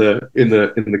got in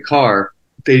the car,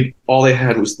 all they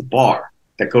had was the bar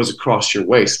that goes across your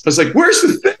waist. I was like, where's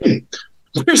the thing?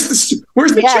 Where's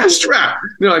the chest strap?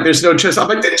 They're like, there's no chest. I'm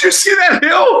like, did you see that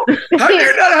hill? How do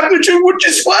you not have the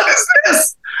what is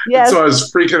this? Yes. So I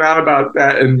was freaking out about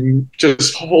that and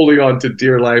just holding on to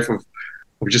dear life of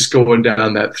just going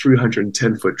down that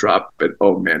 310-foot drop. But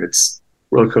oh man,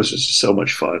 roller coasters are so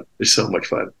much fun. They're so much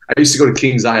fun. I used to go to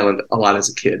Kings Island a lot as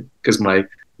a kid because my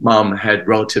mom had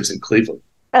relatives in Cleveland.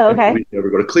 Oh, okay. We'd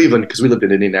never go to Cleveland because we lived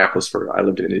in Indianapolis I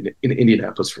lived in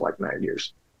Indianapolis for like 9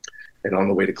 years. And on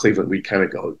the way to Cleveland, we'd kind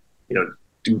of go,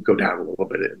 go down a little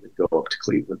bit and then go up to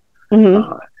Cleveland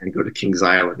and go to Kings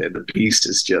Island. And the Beast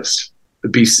is just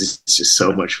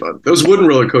so much fun. Those wooden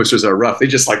roller coasters are rough. They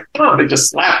just they just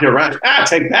slap you around.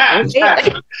 Take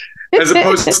that. As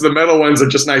opposed to the metal ones that are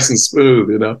just nice and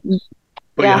smooth,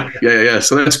 But yeah.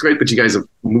 So that's great that you guys have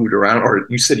moved around, or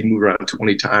you said you moved around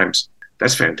 20 times.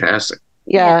 That's fantastic.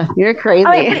 Yeah, you're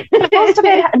crazy.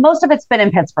 Most of it's been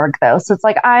in Pittsburgh though. So it's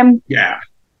like I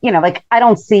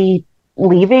don't see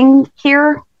leaving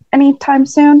here anytime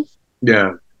soon.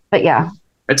 Yeah. But yeah.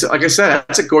 It's like I said,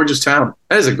 that's a gorgeous town.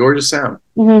 That is a gorgeous town.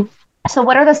 Mm-hmm. So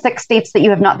what are the 6 states that you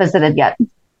have not visited yet?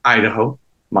 Idaho,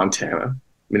 Montana,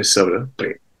 Minnesota,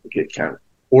 get counted.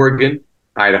 Oregon,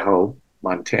 Idaho,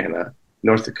 Montana,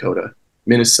 North Dakota,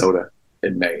 Minnesota,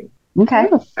 and Maine. Okay.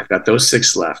 I've got those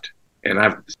 6 left. And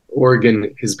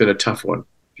Oregon has been a tough one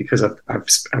because I've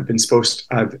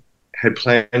had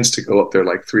plans to go up there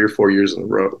like 3 or 4 years in a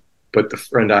row. But the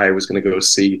friend I was going to go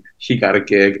see, he got a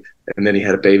gig, and then he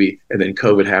had a baby, and then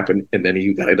COVID happened, and then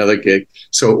he got another gig.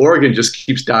 So Oregon just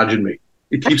keeps dodging me.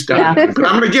 It keeps dodging me. But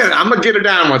I'm going to get it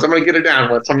down once. I'm going to get it down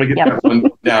once. I'm going to get that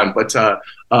one down. But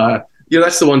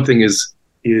that's the one thing is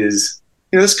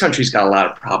this country's got a lot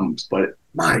of problems, but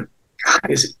my God,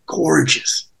 is it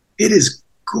gorgeous? It is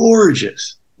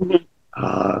gorgeous.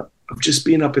 Of just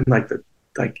being up in and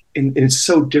it's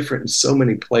so different in so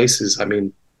many places. I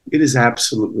mean, it is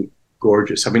absolutely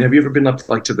gorgeous. I mean, have you ever been up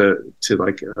to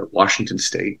Washington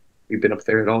State? You've been up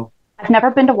there at all? I've never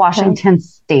been to Washington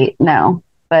State, no,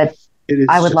 but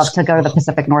I would love to go to the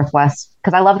Pacific Northwest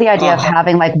because I love the idea of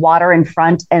having like water in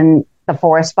front and the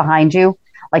forest behind you.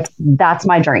 Like that's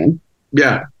my dream.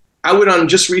 Yeah. I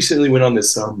recently went on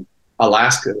this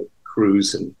Alaska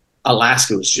cruise, and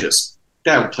Alaska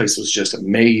that place was just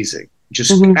amazing.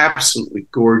 Just absolutely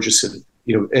gorgeous. And,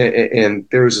 and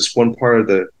there was this one part of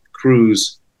the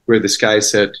cruise where this guy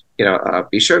said,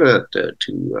 be sure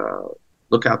to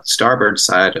look out the starboard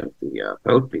side of the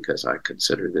boat because I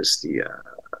consider this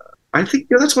I think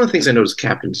that's one of the things I notice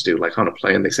captains do. Like on a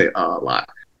plane, they say a lot.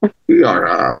 We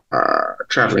are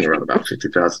traveling around about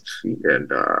 50,000 feet,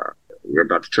 and we're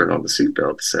about to turn on the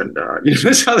seatbelts. And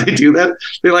that's how they do that.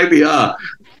 They like the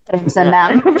Send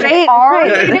them.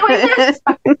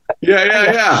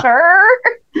 Yeah. Sure.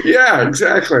 Yeah,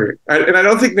 exactly. And I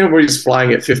don't think nobody's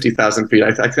flying at 50,000 feet.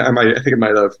 I think I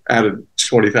might have added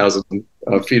 20,000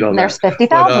 feet on There's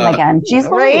 50,000 again. Jeez,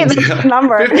 great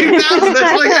number. 50,000.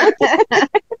 That's like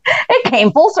it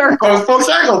came full circle. Full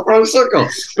circle.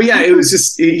 But yeah, it was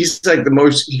just. He's like the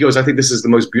most. He goes, I think this is the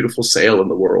most beautiful sail in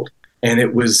the world. And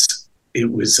it was.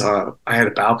 I had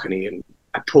a balcony, and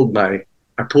I pulled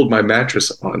my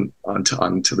mattress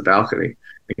onto the balcony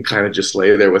and kind of just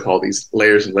lay there with all these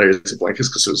layers and layers of blankets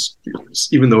because it was,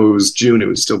 even though it was June, it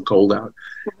was still cold out.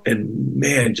 And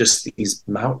man, just these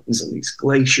mountains and these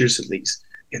glaciers and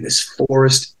this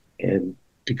forest and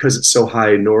because it's so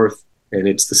high north and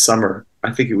it's the summer.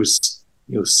 I think it was,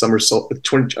 summer.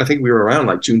 I think we were around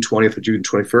like June 20th or June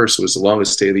 21st. So it was the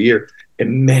longest day of the year.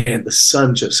 And man, the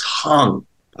sun just hung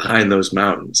behind those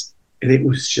mountains. And it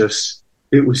was gorgeous.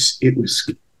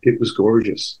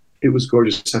 It was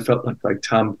gorgeous. I felt like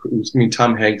Tom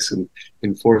Hanks and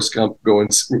Forrest Gump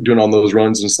doing all those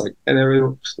runs. And it's like, and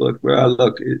everyone, look where I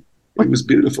look. It was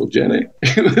beautiful, Jenny.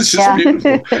 It was just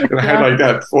beautiful. And I had like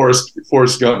that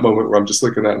Forrest Gump moment where I'm just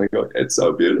looking at it and going, it's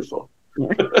so beautiful.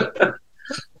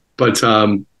 But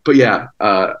yeah,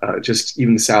 just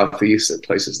even the Southeast,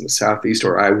 places in the Southeast,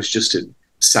 or I was just in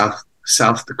South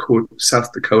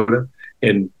Dakota.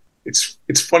 And it's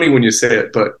funny when you say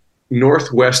it, but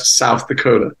Northwest South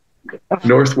Dakota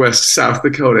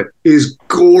is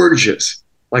gorgeous.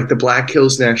 Like the Black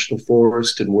Hills National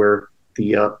Forest and where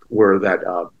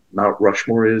that Mount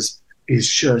Rushmore is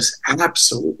just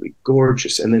absolutely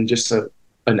gorgeous. And then just an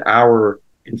hour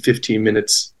and 15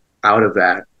 minutes out of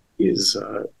that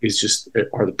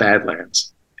are the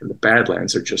Badlands. And the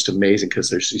Badlands are just amazing because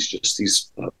there's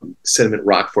these sediment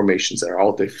rock formations that are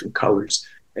all different colors,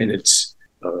 and it's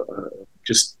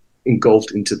just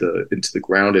engulfed into the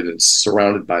ground, and it's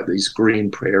surrounded by these green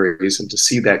prairies. And to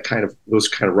see those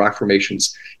kind of rock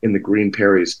formations in the green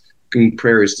prairies,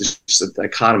 just the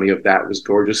dichotomy of that was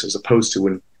gorgeous, as opposed to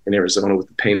in Arizona with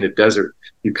the painted desert,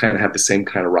 you kind of have the same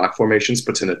kind of rock formations,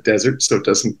 but it's in a desert, so it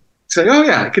doesn't say, oh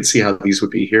yeah, I could see how these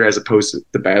would be here, as opposed to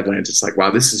the Badlands. It's like, wow,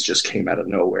 this just came out of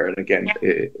nowhere. And again,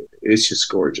 it's just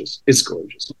gorgeous. It's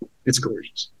gorgeous. It's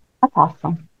gorgeous. That's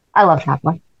awesome. I love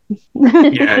traveling.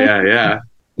 Yeah.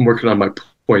 I'm working on my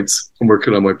points.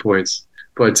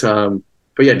 But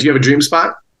yeah, do you have a dream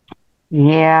spot?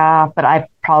 Yeah, but I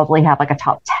probably have like a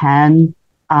top 10.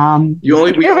 We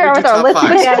only do top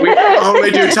 5. We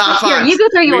only do top 5. Here, you go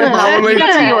through yours.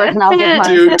 And I'll get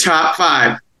mine. Do top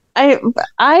 5. I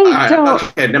don't.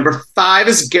 Okay, number 5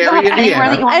 is Gary,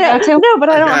 Indiana. No, but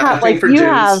I don't have you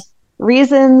have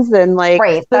reasons and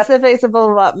specifics of blah,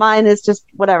 blah, blah. Mine is just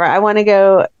whatever. I want to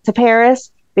go to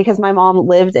Paris because my mom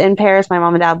lived in Paris. My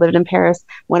mom and dad lived in Paris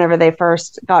whenever they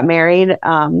first got married.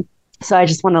 So I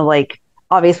just want to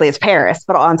obviously it's Paris,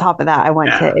 but on top of that, I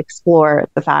want to explore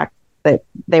the fact that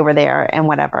they were there and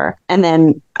whatever. And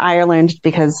then Ireland,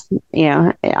 because,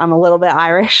 I'm a little bit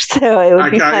Irish. So it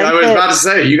would be I was about to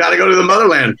say, you got to go to the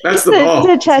motherland. That's the ball.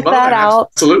 To check that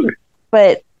out. Absolutely.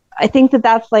 But I think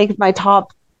that's my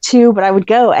top 2, but I would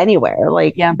go anywhere.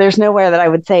 There's nowhere that I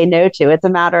would say no to. It's a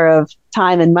matter of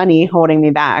time and money holding me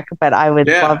back, but I would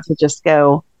love to just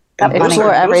go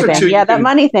explore everything. That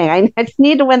money thing. I just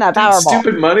need to win that Powerball.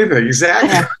 Stupid money thing.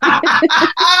 Exactly.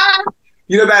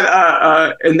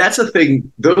 That, and that's the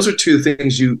thing. Those are 2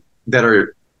 things that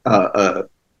are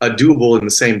doable in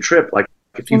the same trip. Like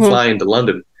if you fly into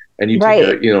London and you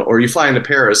take or you fly into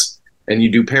Paris and you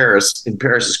do Paris, and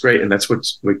Paris is great. And that's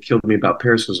what killed me about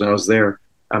Paris was when I was there,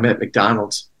 I'm at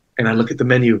McDonald's and I look at the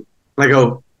menu and I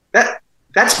go,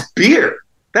 that's beer.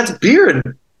 That's beer. And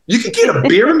you can get a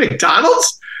beer at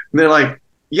McDonald's? And they're like,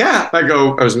 yeah.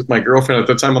 I was with my girlfriend at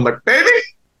the time. I'm like, baby,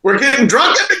 we're getting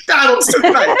drunk at McDonald's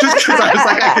tonight. Just because I was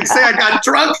like, I could say I got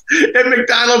drunk at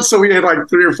McDonald's. So we had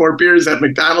 3 or 4 beers at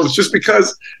McDonald's just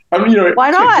because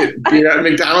why not? Get beer at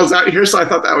McDonald's out here. So I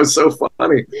thought that was so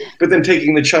funny. But then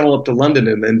taking the channel up to London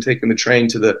and then taking the train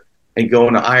and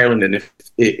going to Ireland. And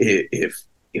if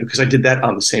because I did that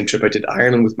on the same trip. I did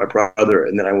Ireland with my brother,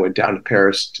 and then I went down to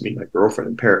Paris to meet my girlfriend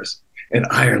in Paris. And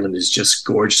Ireland is just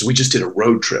gorgeous. We just did a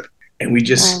road trip. And we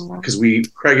just, because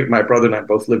Craig, my brother and I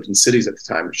both lived in cities at the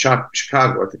time,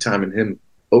 Chicago at the time, and him,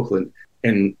 Oakland.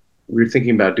 And we were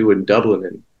thinking about doing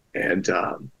Dublin. And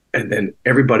then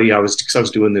everybody, because I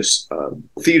was doing this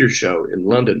theater show in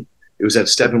London. It was at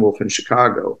Steppenwolf in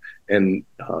Chicago. And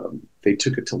they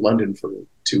took it to London for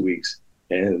 2 weeks.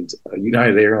 And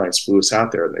United Airlines flew us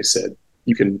out there, and they said,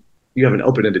 you have an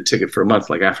open-ended ticket for a month.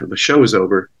 Like after the show is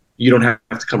over, you don't have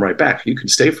to come right back. You can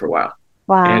stay for a while.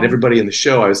 Wow. And everybody in the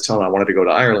show, I was telling I wanted to go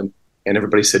to Ireland, and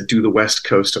everybody said, do the west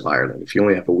coast of Ireland. If you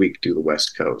only have a week, do the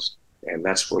west coast. And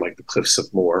that's where the Cliffs of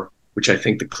Moher, which I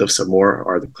think the Cliffs of Moher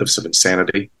are the Cliffs of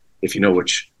Insanity, if you know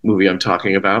which movie I'm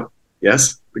talking about.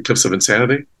 Yes? The Cliffs of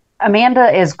Insanity? Amanda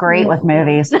is great with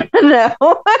movies. No.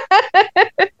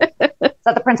 Is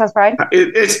that The Princess Bride?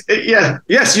 Yeah.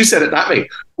 Yes, you said it, not me.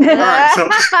 All right, so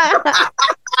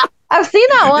I've seen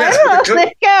that one. Yes,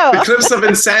 Let's go. The Cliffs of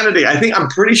Insanity. I'm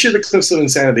pretty sure the Cliffs of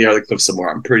Insanity are the Cliffs of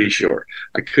Moher. I'm pretty sure.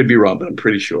 I could be wrong, but I'm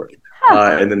pretty sure.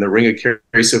 And then the Ring of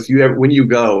Kerry. So when you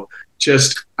go,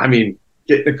 get in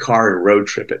a car and road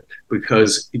trip it,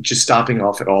 because just stopping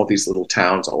off at all these little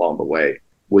towns along the way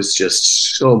was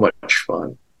just so much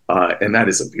fun. And that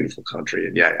is a beautiful country.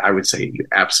 And yeah, I would say you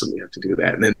absolutely have to do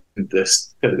that. And then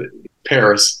this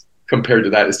Paris compared to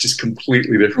that is just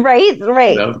completely different.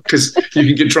 Right. Because you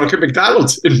can get drunk at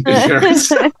McDonald's in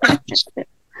Paris.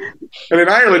 And in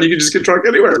Ireland, you can just get drunk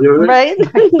anywhere. You know? Right.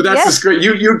 But that's just great.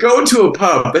 You go into a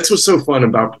pub. That's what's so fun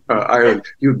about Ireland.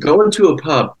 You go into a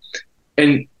pub,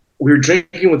 and we were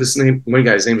drinking with this name. One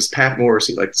guy's name is Pat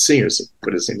Morrissey, like the singer,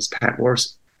 but his name is Pat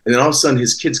Morrissey. And then all of a sudden,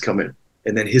 his kids come in,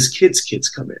 and then his kids' kids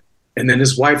come in, and then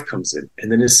his wife comes in,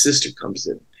 and then his sister comes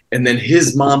in, and then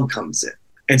his mom comes in.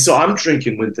 And so I'm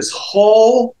drinking with this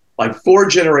whole, like 4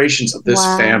 generations of this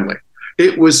family.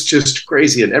 It was just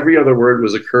crazy. And every other word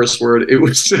was a curse word. It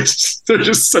was just, they're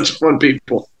just such fun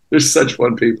people. They're such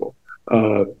fun people.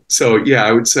 So yeah,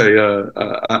 I would say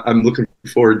I'm looking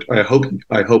forward. I hope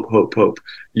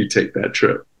you take that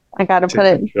trip. I got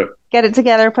to get it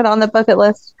together, put it on the bucket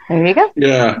list. There you go.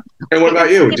 Yeah. And what about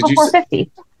you? Did you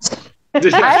 450? I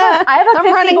have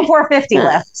a 50 before 50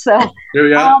 list. So there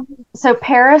we go. So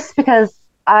Paris, because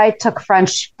I took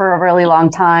French for a really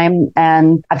long time,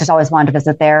 and I've just always wanted to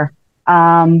visit there.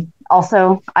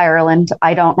 Also Ireland.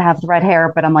 I don't have the red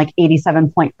hair, but I'm like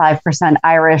 87.5%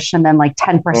 Irish, and then like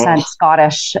 10%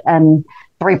 Scottish, and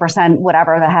 3%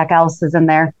 whatever the heck else is in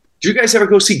there. Do you guys ever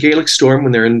go see Gaelic Storm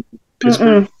when they're in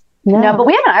Pittsburgh? No, but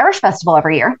we have an Irish festival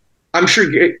every year. I'm sure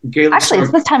Gaelic Actually, Storm...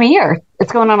 it's this time of year.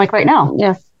 It's going on like right now.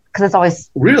 Yeah. Because it's always...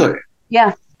 Really?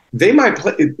 Yeah. They might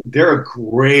play... They're a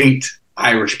great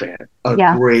Irish band.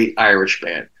 Great Irish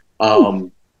band.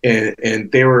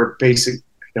 And they were basic...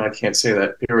 I can't say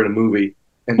that. They were in a movie,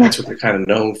 and that's what they're kind of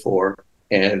known for.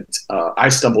 And I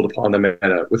stumbled upon them at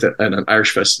an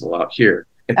Irish festival out here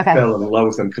and fell in love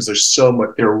with them because there's so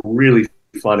much. They're really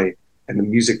funny, and the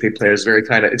music they play is very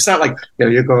kind of. It's not like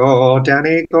you go,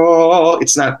 Danny, go.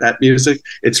 It's not that music.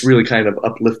 It's really kind of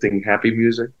uplifting, happy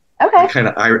music. Okay. Kind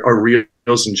of are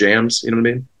reels and jams. You know what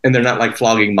I mean? And they're not like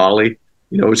flogging Molly.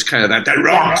 It's kind of that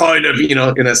rock kind of,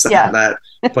 and that's not that.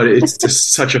 But it's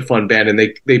just such a fun band, and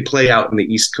they play out in the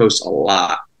East Coast a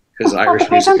lot because Irish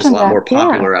music is a lot more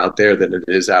popular out there than it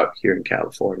is out here in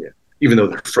California, even though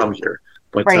they're from here.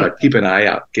 But keep an eye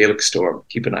out. Gaelic Storm,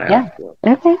 keep an eye out.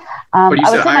 Okay. I would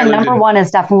say my number one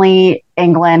is definitely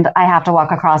England. I have to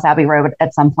walk across Abbey Road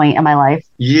at some point in my life.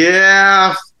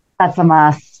 Yeah. That's a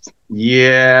must.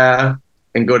 Yeah.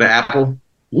 And go to Apple?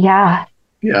 Yeah.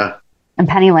 Yeah. And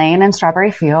Penny Lane and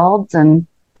Strawberry Fields and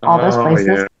all those places.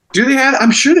 Yeah. Do they have?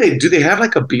 I'm sure do they have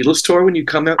like a Beatles tour when you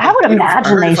come out? I would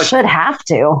imagine they should have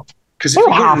to. Because if you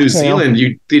go to New Zealand,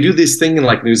 they do this thing in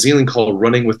like New Zealand called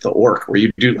Running with the Orc, where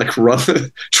you do like run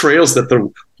the trails that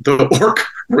the orc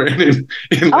ran in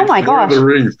like, oh my gosh, Lord of the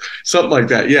Rings, something like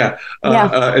that. Yeah.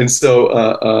 And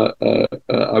so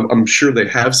I'm sure they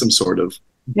have some sort of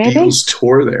Beatles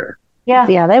tour there.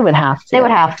 Yeah, they would have to. They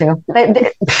would have to.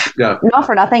 Not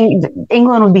for nothing.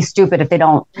 England would be stupid if they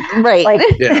don't. Right.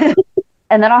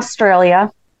 And then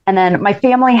Australia. And then my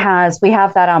family we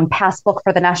have that passbook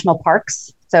for the national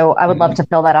parks. So I would love to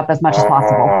fill that up as much as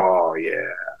possible. Oh, yeah.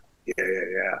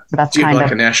 So that's do you have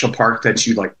like a national park that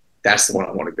you like, that's the one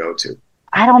I want to go to?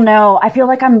 I don't know. I feel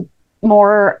like I'm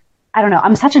more, I don't know.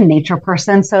 I'm such a nature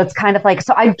person. So it's kind of like,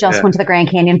 so I just went to the Grand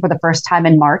Canyon for the first time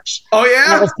in March. Oh,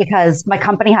 yeah? And it was because my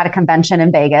company had a convention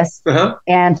in Vegas.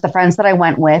 And the friends that I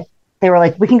went with, they were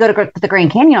like, we can go to the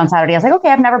Grand Canyon on Saturday. I was like, okay,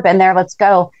 I've never been there. Let's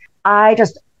go. I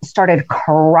just started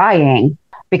crying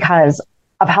because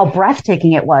of how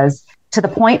breathtaking it was, to the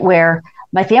point where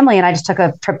my family and I just took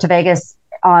a trip to Vegas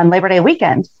on Labor Day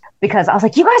weekend because I was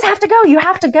like, you guys have to go. You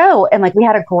have to go. And like, we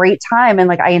had a great time. And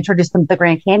like, I introduced them to the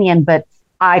Grand Canyon, but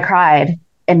I cried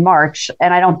in March.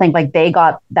 And I don't think like they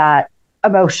got that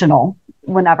emotional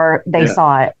whenever they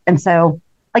saw it. And so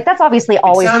like, that's obviously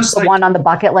always the one on the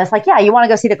bucket list. Like, yeah, you want to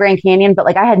go see the Grand Canyon, but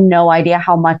like, I had no idea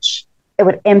how much it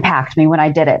would impact me when I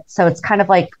did it. So it's kind of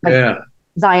like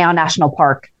Zion National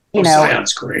Park, you know.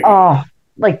 Zion's great. Oh,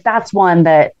 like that's one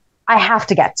that I have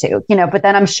to get to, but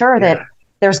then I'm sure that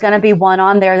there's going to be one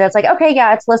on there that's like, okay,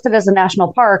 yeah, it's listed as a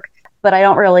national park, but I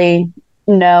don't really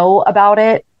know about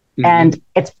it. And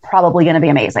it's probably going to be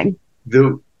amazing.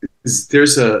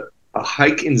 There's a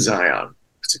hike in Zion.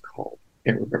 What's it called? I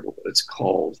can't remember what it's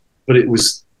called, but it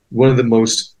was one of the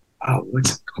most,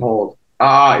 what's it called?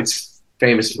 It's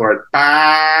famous for it.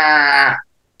 I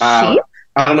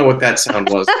don't know what that sound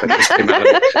was. That just came out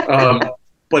of it.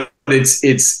 But it's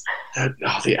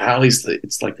the alleys.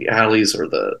 It's like the alleys or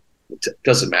it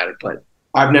doesn't matter. But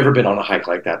I've never been on a hike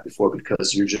like that before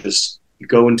because you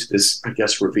go into this, I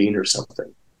guess, ravine or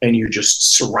something, and you're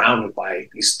just surrounded by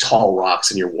these tall rocks,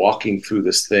 and you're walking through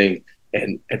this thing.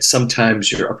 And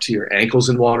sometimes you're up to your ankles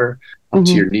in water, up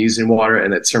to your knees in water,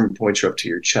 and at certain points you're up to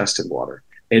your chest in water.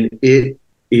 and it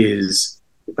is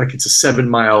like it's a 7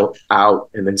 mile out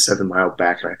and then 7 mile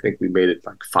back, and I think we made it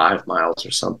like 5 miles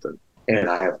or something.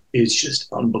 And it's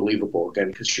just unbelievable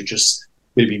again because you're just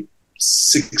maybe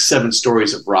 6, 7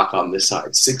 stories of rock on this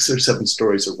side, 6 or 7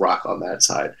 stories of rock on that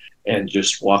side, and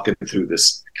just walking through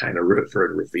this kind of river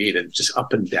and ravine and just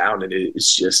up and down, and it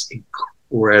is just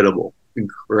incredible.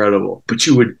 But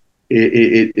you would,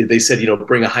 they said,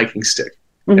 bring a hiking stick.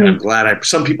 Mm-hmm. And I'm glad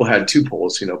some people had 2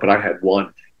 poles, but I had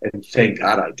 1, and thank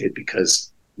God I did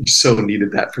because you so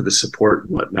needed that for the support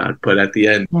and whatnot. But at the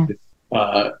end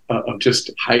of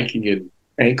just hiking in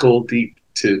ankle deep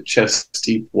to chest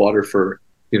deep water for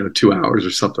 2 hours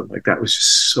or something like that was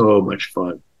just so much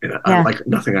fun, and like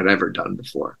nothing I'd ever done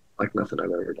before. But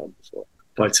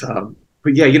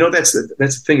yeah, that's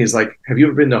the thing is, like, have you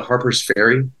ever been to Harper's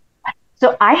Ferry?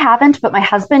 So I haven't, but my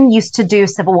husband used to do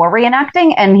Civil War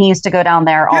reenacting, and he used to go down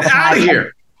there all the time. Get out of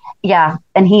here! Yeah,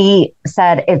 and he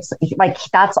said it's like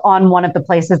that's on one of the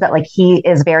places that like he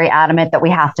is very adamant that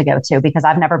we have to go to because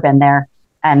I've never been there.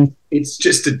 And it's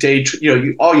just a day.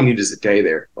 All you need is a day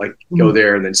there. Like go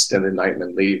there and then spend the night and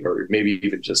then leave, or maybe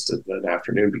even just an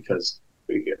afternoon because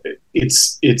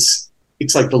it's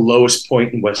like the lowest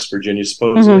point in West Virginia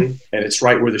supposedly, and it's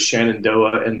right where the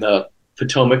Shenandoah and the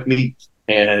Potomac meet,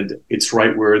 and it's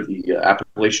right where the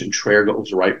Appalachian Trail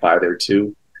goes right by there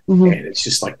too. And it's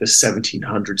just like the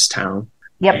 1700s town.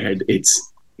 Yep. And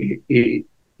it's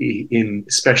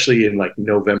especially in like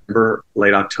November,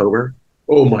 late October.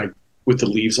 Oh my! With the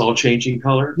leaves all changing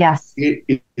color. Yes.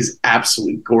 It is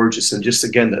absolutely gorgeous. And just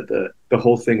again, the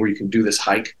whole thing where you can do this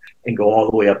hike and go all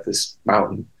the way up this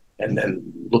mountain and then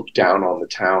look down on the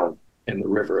town and the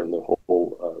river and the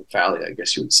whole valley, I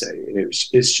guess you would say. And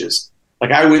it's just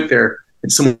like I went there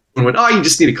and someone went, "Oh, you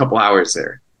just need a couple hours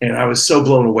there." And I was so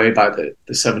blown away by the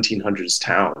 1700s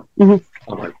town.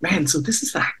 I'm like, man, so this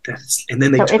is like that. And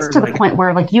then it's to the point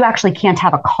where like you actually can't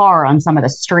have a car on some of the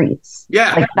streets.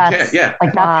 Yeah, like that's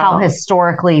like that's how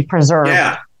historically preserved.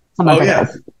 Yeah. Some of it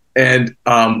is. And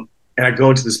I go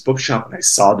into this bookshop and I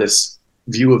saw this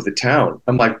view of the town.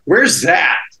 I'm like, where's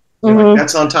that? Like,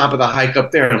 that's on top of the hike up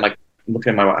there. And I'm like,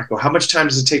 looking at my watch. I go, how much time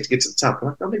does it take to get to the top? I'm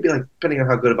like, well, maybe like depending on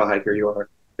how good of a hiker you are,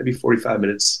 maybe 45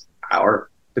 minutes,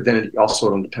 hour. But then it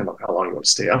also will depend on how long you want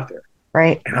to stay up there.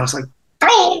 Right. And I was like,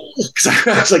 oh, because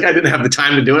I was like, I didn't have the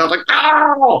time to do it. I was like,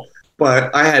 oh,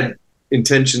 but I had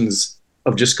intentions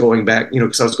of just going back,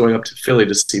 because I was going up to Philly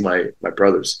to see my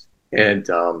brothers, and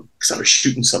because I was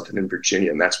shooting something in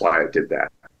Virginia, and that's why I did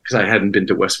that, because I hadn't been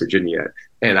to West Virginia yet,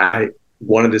 and I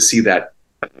wanted to see that,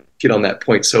 get on that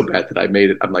point so bad that I made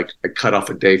it. I'm like, I cut off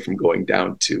a day from going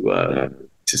down to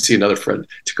see another friend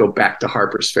to go back to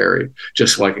Harper's Ferry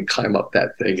just so I can climb up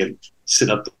that thing and sit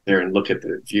up there and look at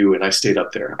the view. And I stayed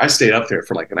up there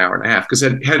for like an hour and a half because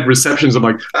it had receptions. I'm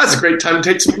like, that's a great time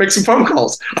to make some phone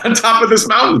calls on top of this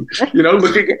mountain,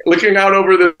 looking out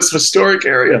over this historic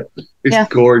area.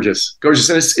 It's gorgeous.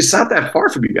 And it's not that far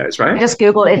from you guys, right? I just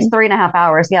Googled it's 3.5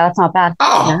 hours. Yeah, that's not bad.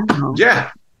 Oh,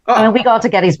 yeah. Oh. I mean, we go out to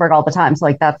Gettysburg all the time. So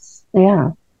like that's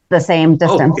the same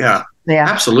distance. Oh, yeah.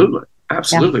 Absolutely.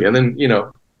 Yeah. And then,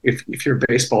 if you're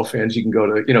baseball fans, you can go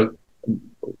to,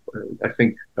 I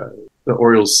think the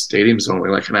Orioles stadium's only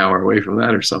like an hour away from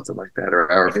that or something like that, or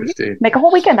an hour 15. Make a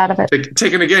whole weekend out of it.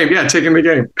 Taking the game. Yeah, taking the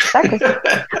game. Exactly.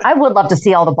 I would love to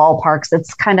see all the ballparks.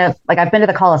 It's kind of like I've been to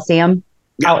the Coliseum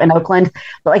out in Oakland,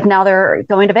 but like now they're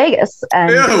going to Vegas.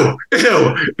 And Ew.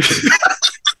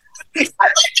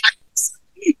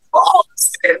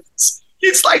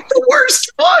 It's like the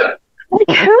worst fun. Like,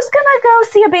 who's gonna go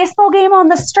see a baseball game on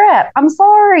the Strip? I'm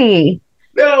sorry.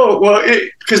 No, well,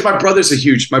 because my brother's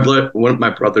one of my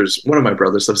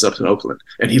brothers lives up in Oakland,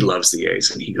 and he loves the A's,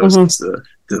 and he goes to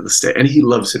the state, and he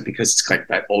loves it because it's like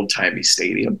that old timey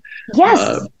stadium.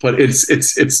 Yes, but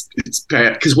it's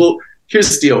bad because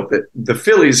here's the deal: that the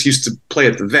Phillies used to play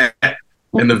at the Vet,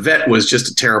 and the Vet was just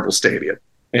a terrible stadium.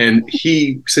 And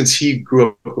since he grew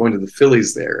up going to the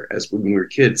Phillies there when we were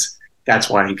kids, that's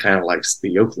why he kind of likes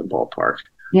the Oakland ballpark.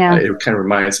 Yeah, it kind of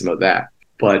reminds him of that.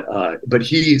 But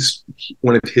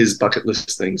one of his bucket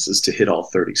list things is to hit all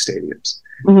 30 stadiums,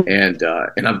 and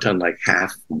I've done like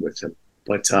half with him.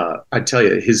 But I tell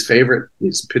you, his favorite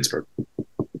is Pittsburgh.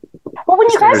 Well, when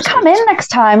you guys come in next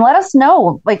time, let us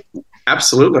know. Like,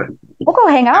 absolutely, we'll go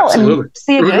hang out and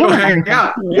see a game. Go hang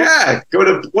out. Yeah, go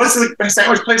to what's the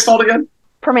sandwich place called again?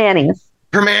 Permanis.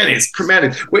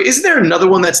 Wait, isn't there another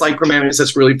one that's like Permanis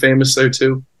that's really famous there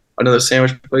too? Another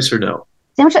sandwich place or no?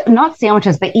 Not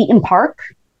sandwiches, but Eaton Park.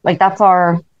 Like that's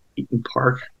our Eaton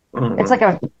Park. It's like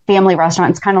a family restaurant.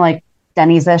 It's kind of like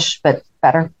Denny's-ish, but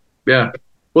better. Yeah.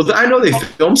 Well, I know they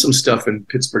filmed some stuff in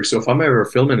Pittsburgh, so if I'm ever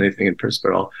filming anything in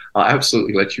Pittsburgh, I'll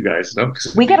absolutely let you guys know.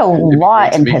 We get a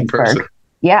lot in Pittsburgh.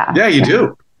 Yeah. Yeah, you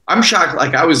do. I'm shocked.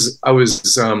 Like I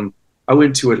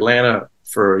went to Atlanta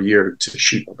for a year to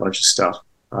shoot a bunch of stuff.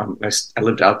 I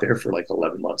lived out there for like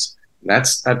 11 months. And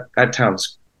that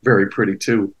town's very pretty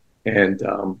too. And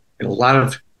a lot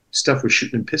of stuff was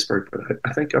shooting in Pittsburgh, but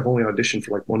I think I've only auditioned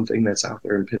for like one thing that's out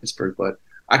there in Pittsburgh. But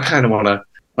I kind of want to,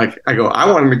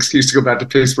 I want an excuse to go back to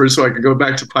Pittsburgh so I could go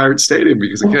back to Pirate Stadium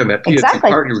because again, that PNC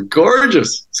park is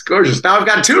gorgeous. It's gorgeous. Now I've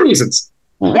got 2 reasons.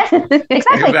 Yeah,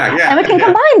 exactly. Yeah, and we can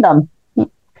combine them.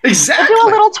 Exactly. We'll do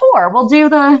a little tour. We'll do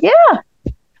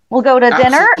we'll go to dinner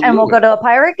Absolutely. and we'll go to a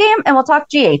Pirate game and we'll talk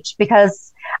GH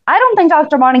because I don't think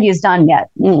Dr. Montague's done yet.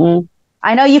 Mm-mm.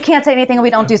 I know you can't say anything and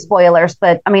we don't do spoilers,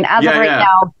 but I mean, as of right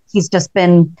now, he's just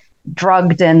been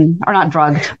drugged or not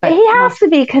drugged. But he has to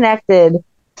be connected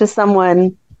to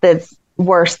someone that's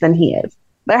worse than he is.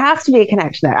 There has to be a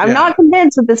connection there. I'm not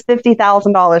convinced with this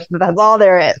 $50,000 that that's all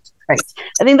there is. Right.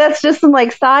 I think that's just some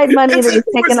like side money that he's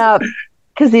picking up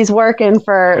because he's working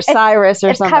for Cyrus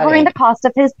or something. It's covering the cost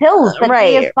of his pills.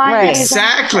 Right.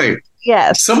 Exactly.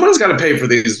 Yes. Someone's got to pay for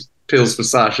these pills for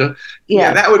Sasha. Yes.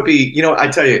 Yeah, that would be, I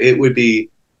tell you, it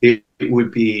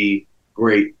would be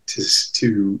great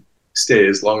to stay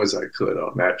as long as I could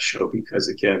on that show because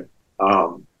again,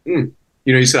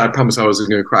 you said, I promise I wasn't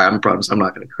going to cry. I promise I'm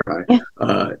not going to cry.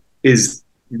 Yeah. Is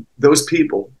those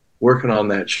people working on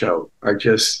that show are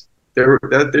just,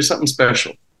 there's something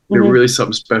special. They're really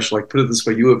something special. Like, put it this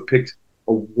way, you have picked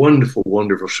a wonderful,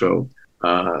 wonderful show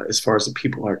as far as the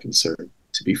people are concerned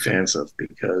to be fans of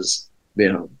because,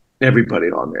 everybody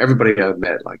on there, everybody I've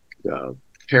met, like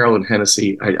Carolyn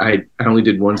Hennessy, I only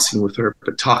did one scene with her,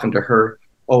 but talking to her,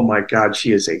 oh my God,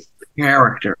 she is a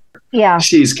character. Yeah.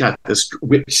 She's got this,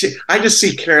 I just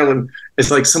see Carolyn as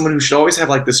like someone who should always have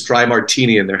like this dry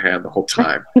martini in their hand the whole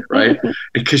time, right?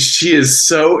 Because she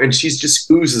is and she's just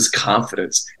oozes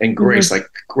confidence and grace, like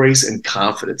grace and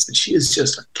confidence. And she is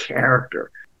just a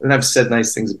character. And I've said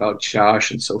nice things about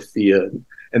Josh and Sophia.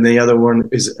 And the other one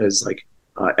is like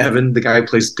Evan, the guy who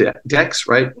plays Dex,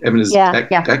 right? Evan is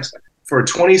Dex. For a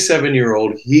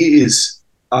 27-year-old, he is,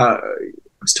 I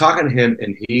was talking to him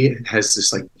and he has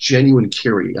this like genuine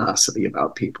curiosity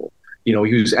about people. He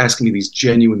was asking me these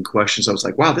genuine questions. I was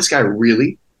like, wow, this guy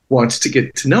really wants to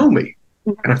get to know me.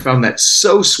 And I found that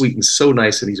so sweet and so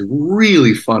nice. And he's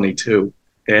really funny too.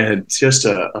 And just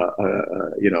a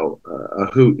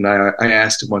hoot. And I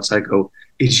asked him once, I go,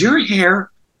 is your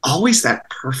hair always that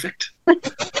perfect?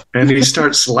 And he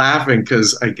starts laughing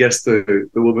because I guess the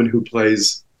woman who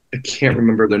plays, I can't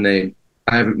remember their name.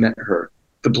 I haven't met her.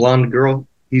 The blonde girl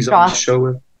he's on the show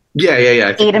with. Yeah.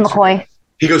 Ada McCoy.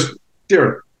 He goes,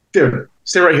 Darin,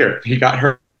 stay right here. He got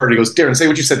her. He goes, Darin, say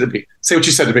what you said to me. Say what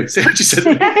you said to me. Say what you said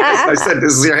to me. I said,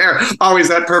 this is your hair. Always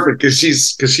that perfect. Because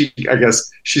she, I guess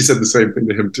she said the same thing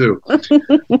to him too.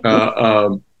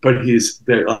 But he's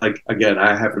there. Like, again,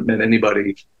 I haven't met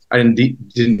anybody. I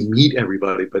didn't meet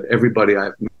everybody, but everybody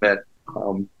I've met,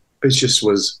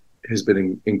 has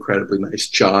been incredibly nice.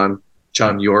 John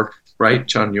York, right?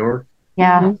 John York.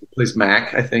 Yeah. Plays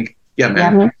Mac, I think. Yeah,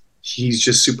 Mac. Yeah. He's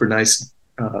just super nice.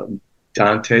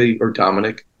 Dante or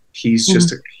Dominic, he's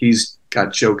just he's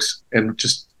got jokes and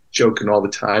just joking all the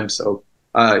time. So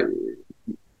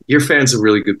your fans are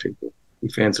really good people.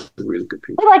 Your fans are really good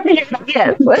people. I like to hear that.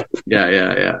 Yes.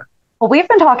 Yeah. Well, we've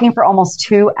been talking for almost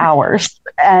 2 hours,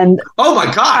 and oh my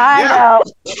God! I know.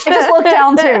 I just looked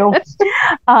down too.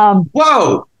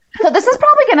 Whoa! So this is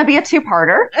probably going to be a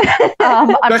 2-parter. I'm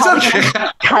That's probably okay.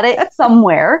 gonna cut it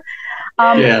somewhere.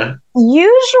 Yeah.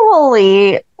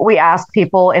 Usually we ask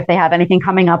people if they have anything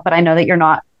coming up, but I know that you're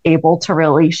not able to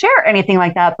really share anything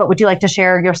like that. But would you like to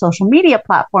share your social media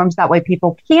platforms? That way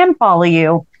people can follow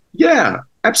you. Yeah,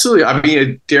 absolutely. I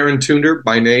mean, Darin Toonder,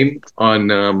 my name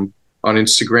on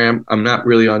Instagram. I'm not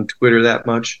really on Twitter that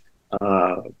much.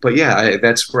 But yeah,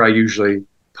 that's where I usually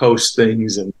post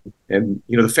things and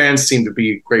the fans seem to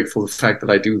be grateful for the fact that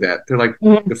I do that. They're like,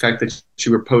 the fact that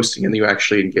you were posting and you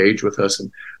actually engage with us,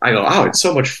 and I go, oh, it's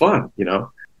so much fun,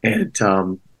 and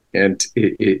so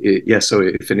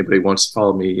if anybody wants to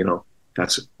follow me,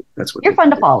 that's what you're fun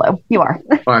to follow. You are.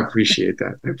 Oh, I appreciate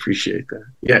that.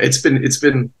 Yeah, it's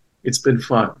been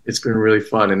fun. It's been really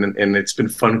fun, and it's been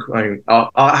fun.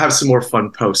 I'll have some more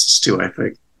fun posts too, I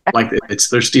think. Like, it's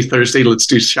Thirsty Thursday, let's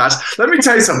do shots. Let me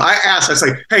tell you something. I was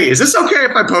like, hey, is this okay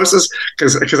if I post this?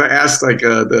 Because I asked like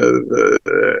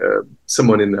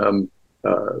someone in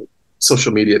the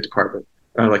social media department.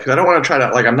 And I'm like, I don't want to try to,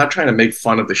 like, I'm not trying to make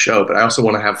fun of the show, but I also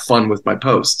want to have fun with my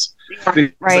posts.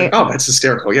 Right. Like, oh, that's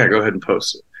hysterical. Yeah, go ahead and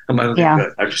post it. I'm like, okay,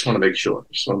 good. I just want to make sure.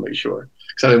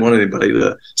 Because I didn't want anybody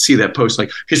to see that post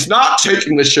like, he's not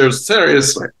taking the show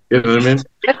seriously. You know what I mean?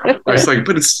 I was like,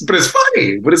 but it's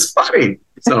funny.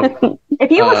 So if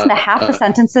you listen to half the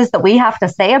sentences that we have to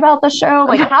say about the show,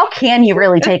 like how can you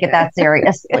really take it that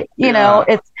seriously? You know,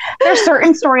 there's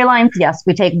certain storylines, yes,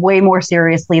 we take way more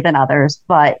seriously than others,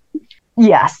 but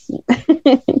yes.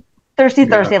 Thursday,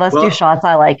 let's do shots.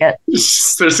 I like it.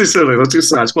 Thursday, let's do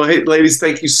shots. Well, hey, ladies,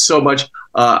 thank you so much.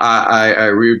 I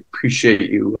really appreciate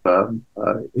you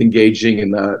engaging in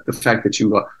the fact that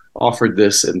you offered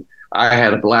this, and I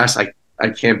had a blast. I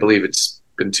can't believe it's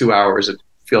been 2 hours. It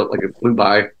felt like it flew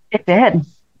by. It did.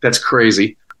 That's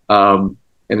crazy. And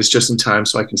it's just in time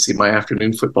so I can see my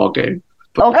afternoon football game.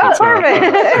 But,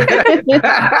 perfect.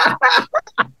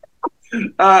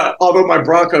 Although my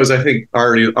Broncos, I think,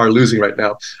 are losing right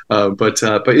now. But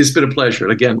it's been a pleasure.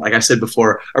 And again, like I said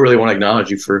before, I really want to acknowledge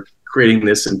you for creating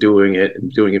this and doing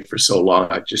it for so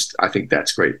long. I think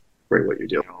that's great what you're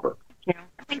doing. Yeah.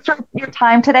 Thanks for your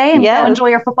time today, and go enjoy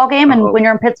your football game. And when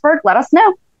you're in Pittsburgh, let us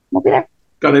know. We'll be there.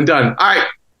 Done and done. All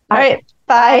right.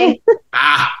 Bye.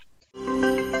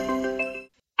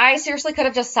 I seriously could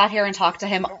have just sat here and talked to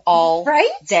him all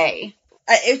day.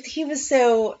 He was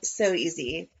so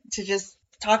easy to just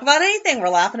talk about anything. We're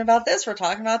laughing about this. We're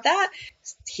talking about that.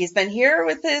 He's been here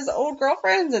with his old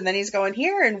girlfriends, and then he's going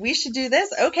here, and we should do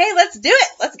this. Okay, let's do it.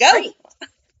 Let's go. Right.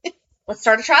 Let's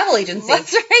start a travel agency.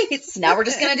 That's right. Now we're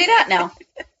just going to do that now.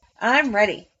 I'm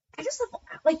ready. I just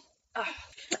like, we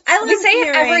say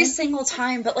it every single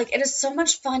time, but like, it is so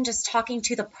much fun just talking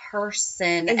to the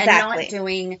person and not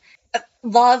doing,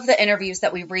 love the interviews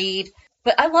that we read.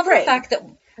 But I love the fact that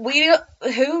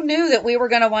who knew that we were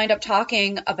going to wind up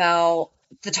talking about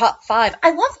the top 5.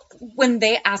 I love when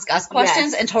they ask us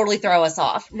questions and totally throw us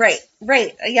off. Right.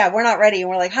 Yeah, we're not ready. And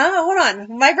we're like, hold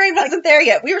on. My brain wasn't there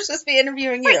yet. We were supposed to be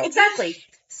interviewing you. Right, exactly.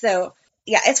 So,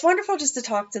 yeah, it's wonderful just to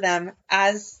talk to them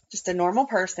as just a normal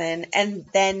person. And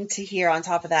then to hear on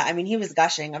top of that, I mean, he was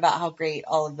gushing about how great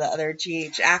all of the other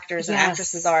GH actors and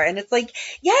actresses are. And it's like,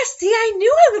 yes, see, I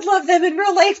knew I would love them in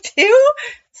real life too.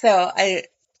 So I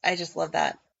just love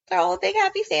that. They're all a big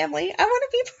happy family. I want to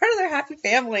be part of their happy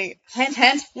family. Hint,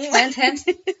 hint, hint, hint.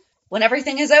 When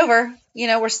everything is over,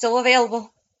 we're still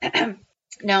available.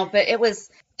 No, but it was,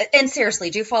 and seriously,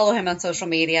 do follow him on social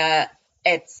media.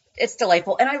 It's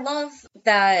delightful. And I love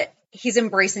that he's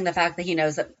embracing the fact that he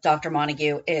knows that Dr.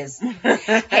 Montague is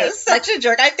such a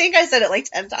jerk. I think I said it like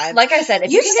 10 times. Like I said,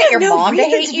 if you can get your mom to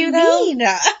hate you, though, you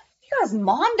got his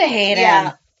mom to hate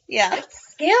him. Yeah. It's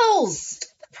skills.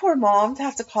 Poor mom to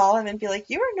have to call him and be like,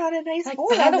 you are not a nice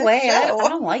boy. By the way, I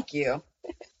don't like you.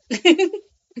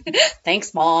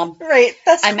 Thanks, Mom. Right.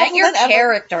 I met your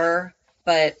character,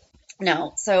 but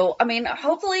no. So, I mean,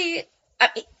 hopefully,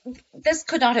 this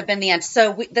could not have been the end.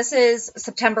 So, this is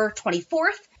September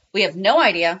 24th. We have no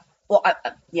idea. Well,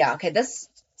 this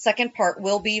second part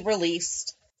will be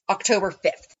released October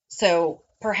 5th. So,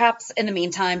 perhaps in the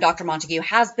meantime, Dr. Montague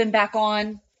has been back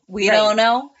on. We don't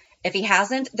know. If he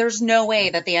hasn't, there's no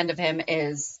way that the end of him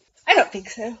is... I don't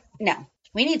think so. No.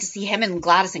 We need to see him and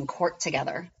Gladys in court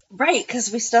together. Right,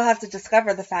 because we still have to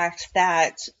discover the fact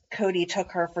that Cody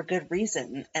took her for good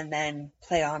reason and then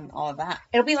play on all of that.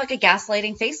 It'll be like a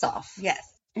gaslighting face-off. Yes.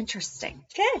 Interesting.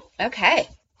 Okay.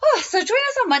 So join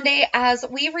us on Monday as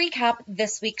we recap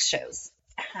this week's shows.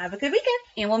 Have a good weekend.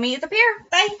 And we'll meet you at the pier.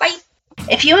 Bye. Bye.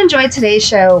 If you enjoyed today's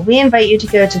show, we invite you to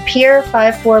go to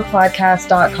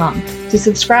peer54podcast.com to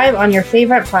subscribe on your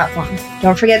favorite platform.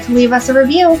 Don't forget to leave us a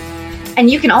review.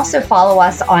 And you can also follow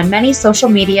us on many social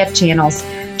media channels.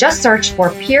 Just search for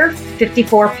Peer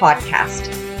 54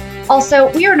 Podcast. Also,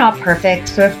 we are not perfect,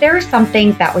 so if there is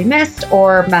something that we missed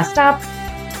or messed up,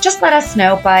 just let us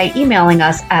know by emailing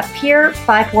us at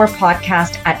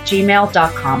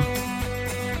peer54podcast@gmail.com.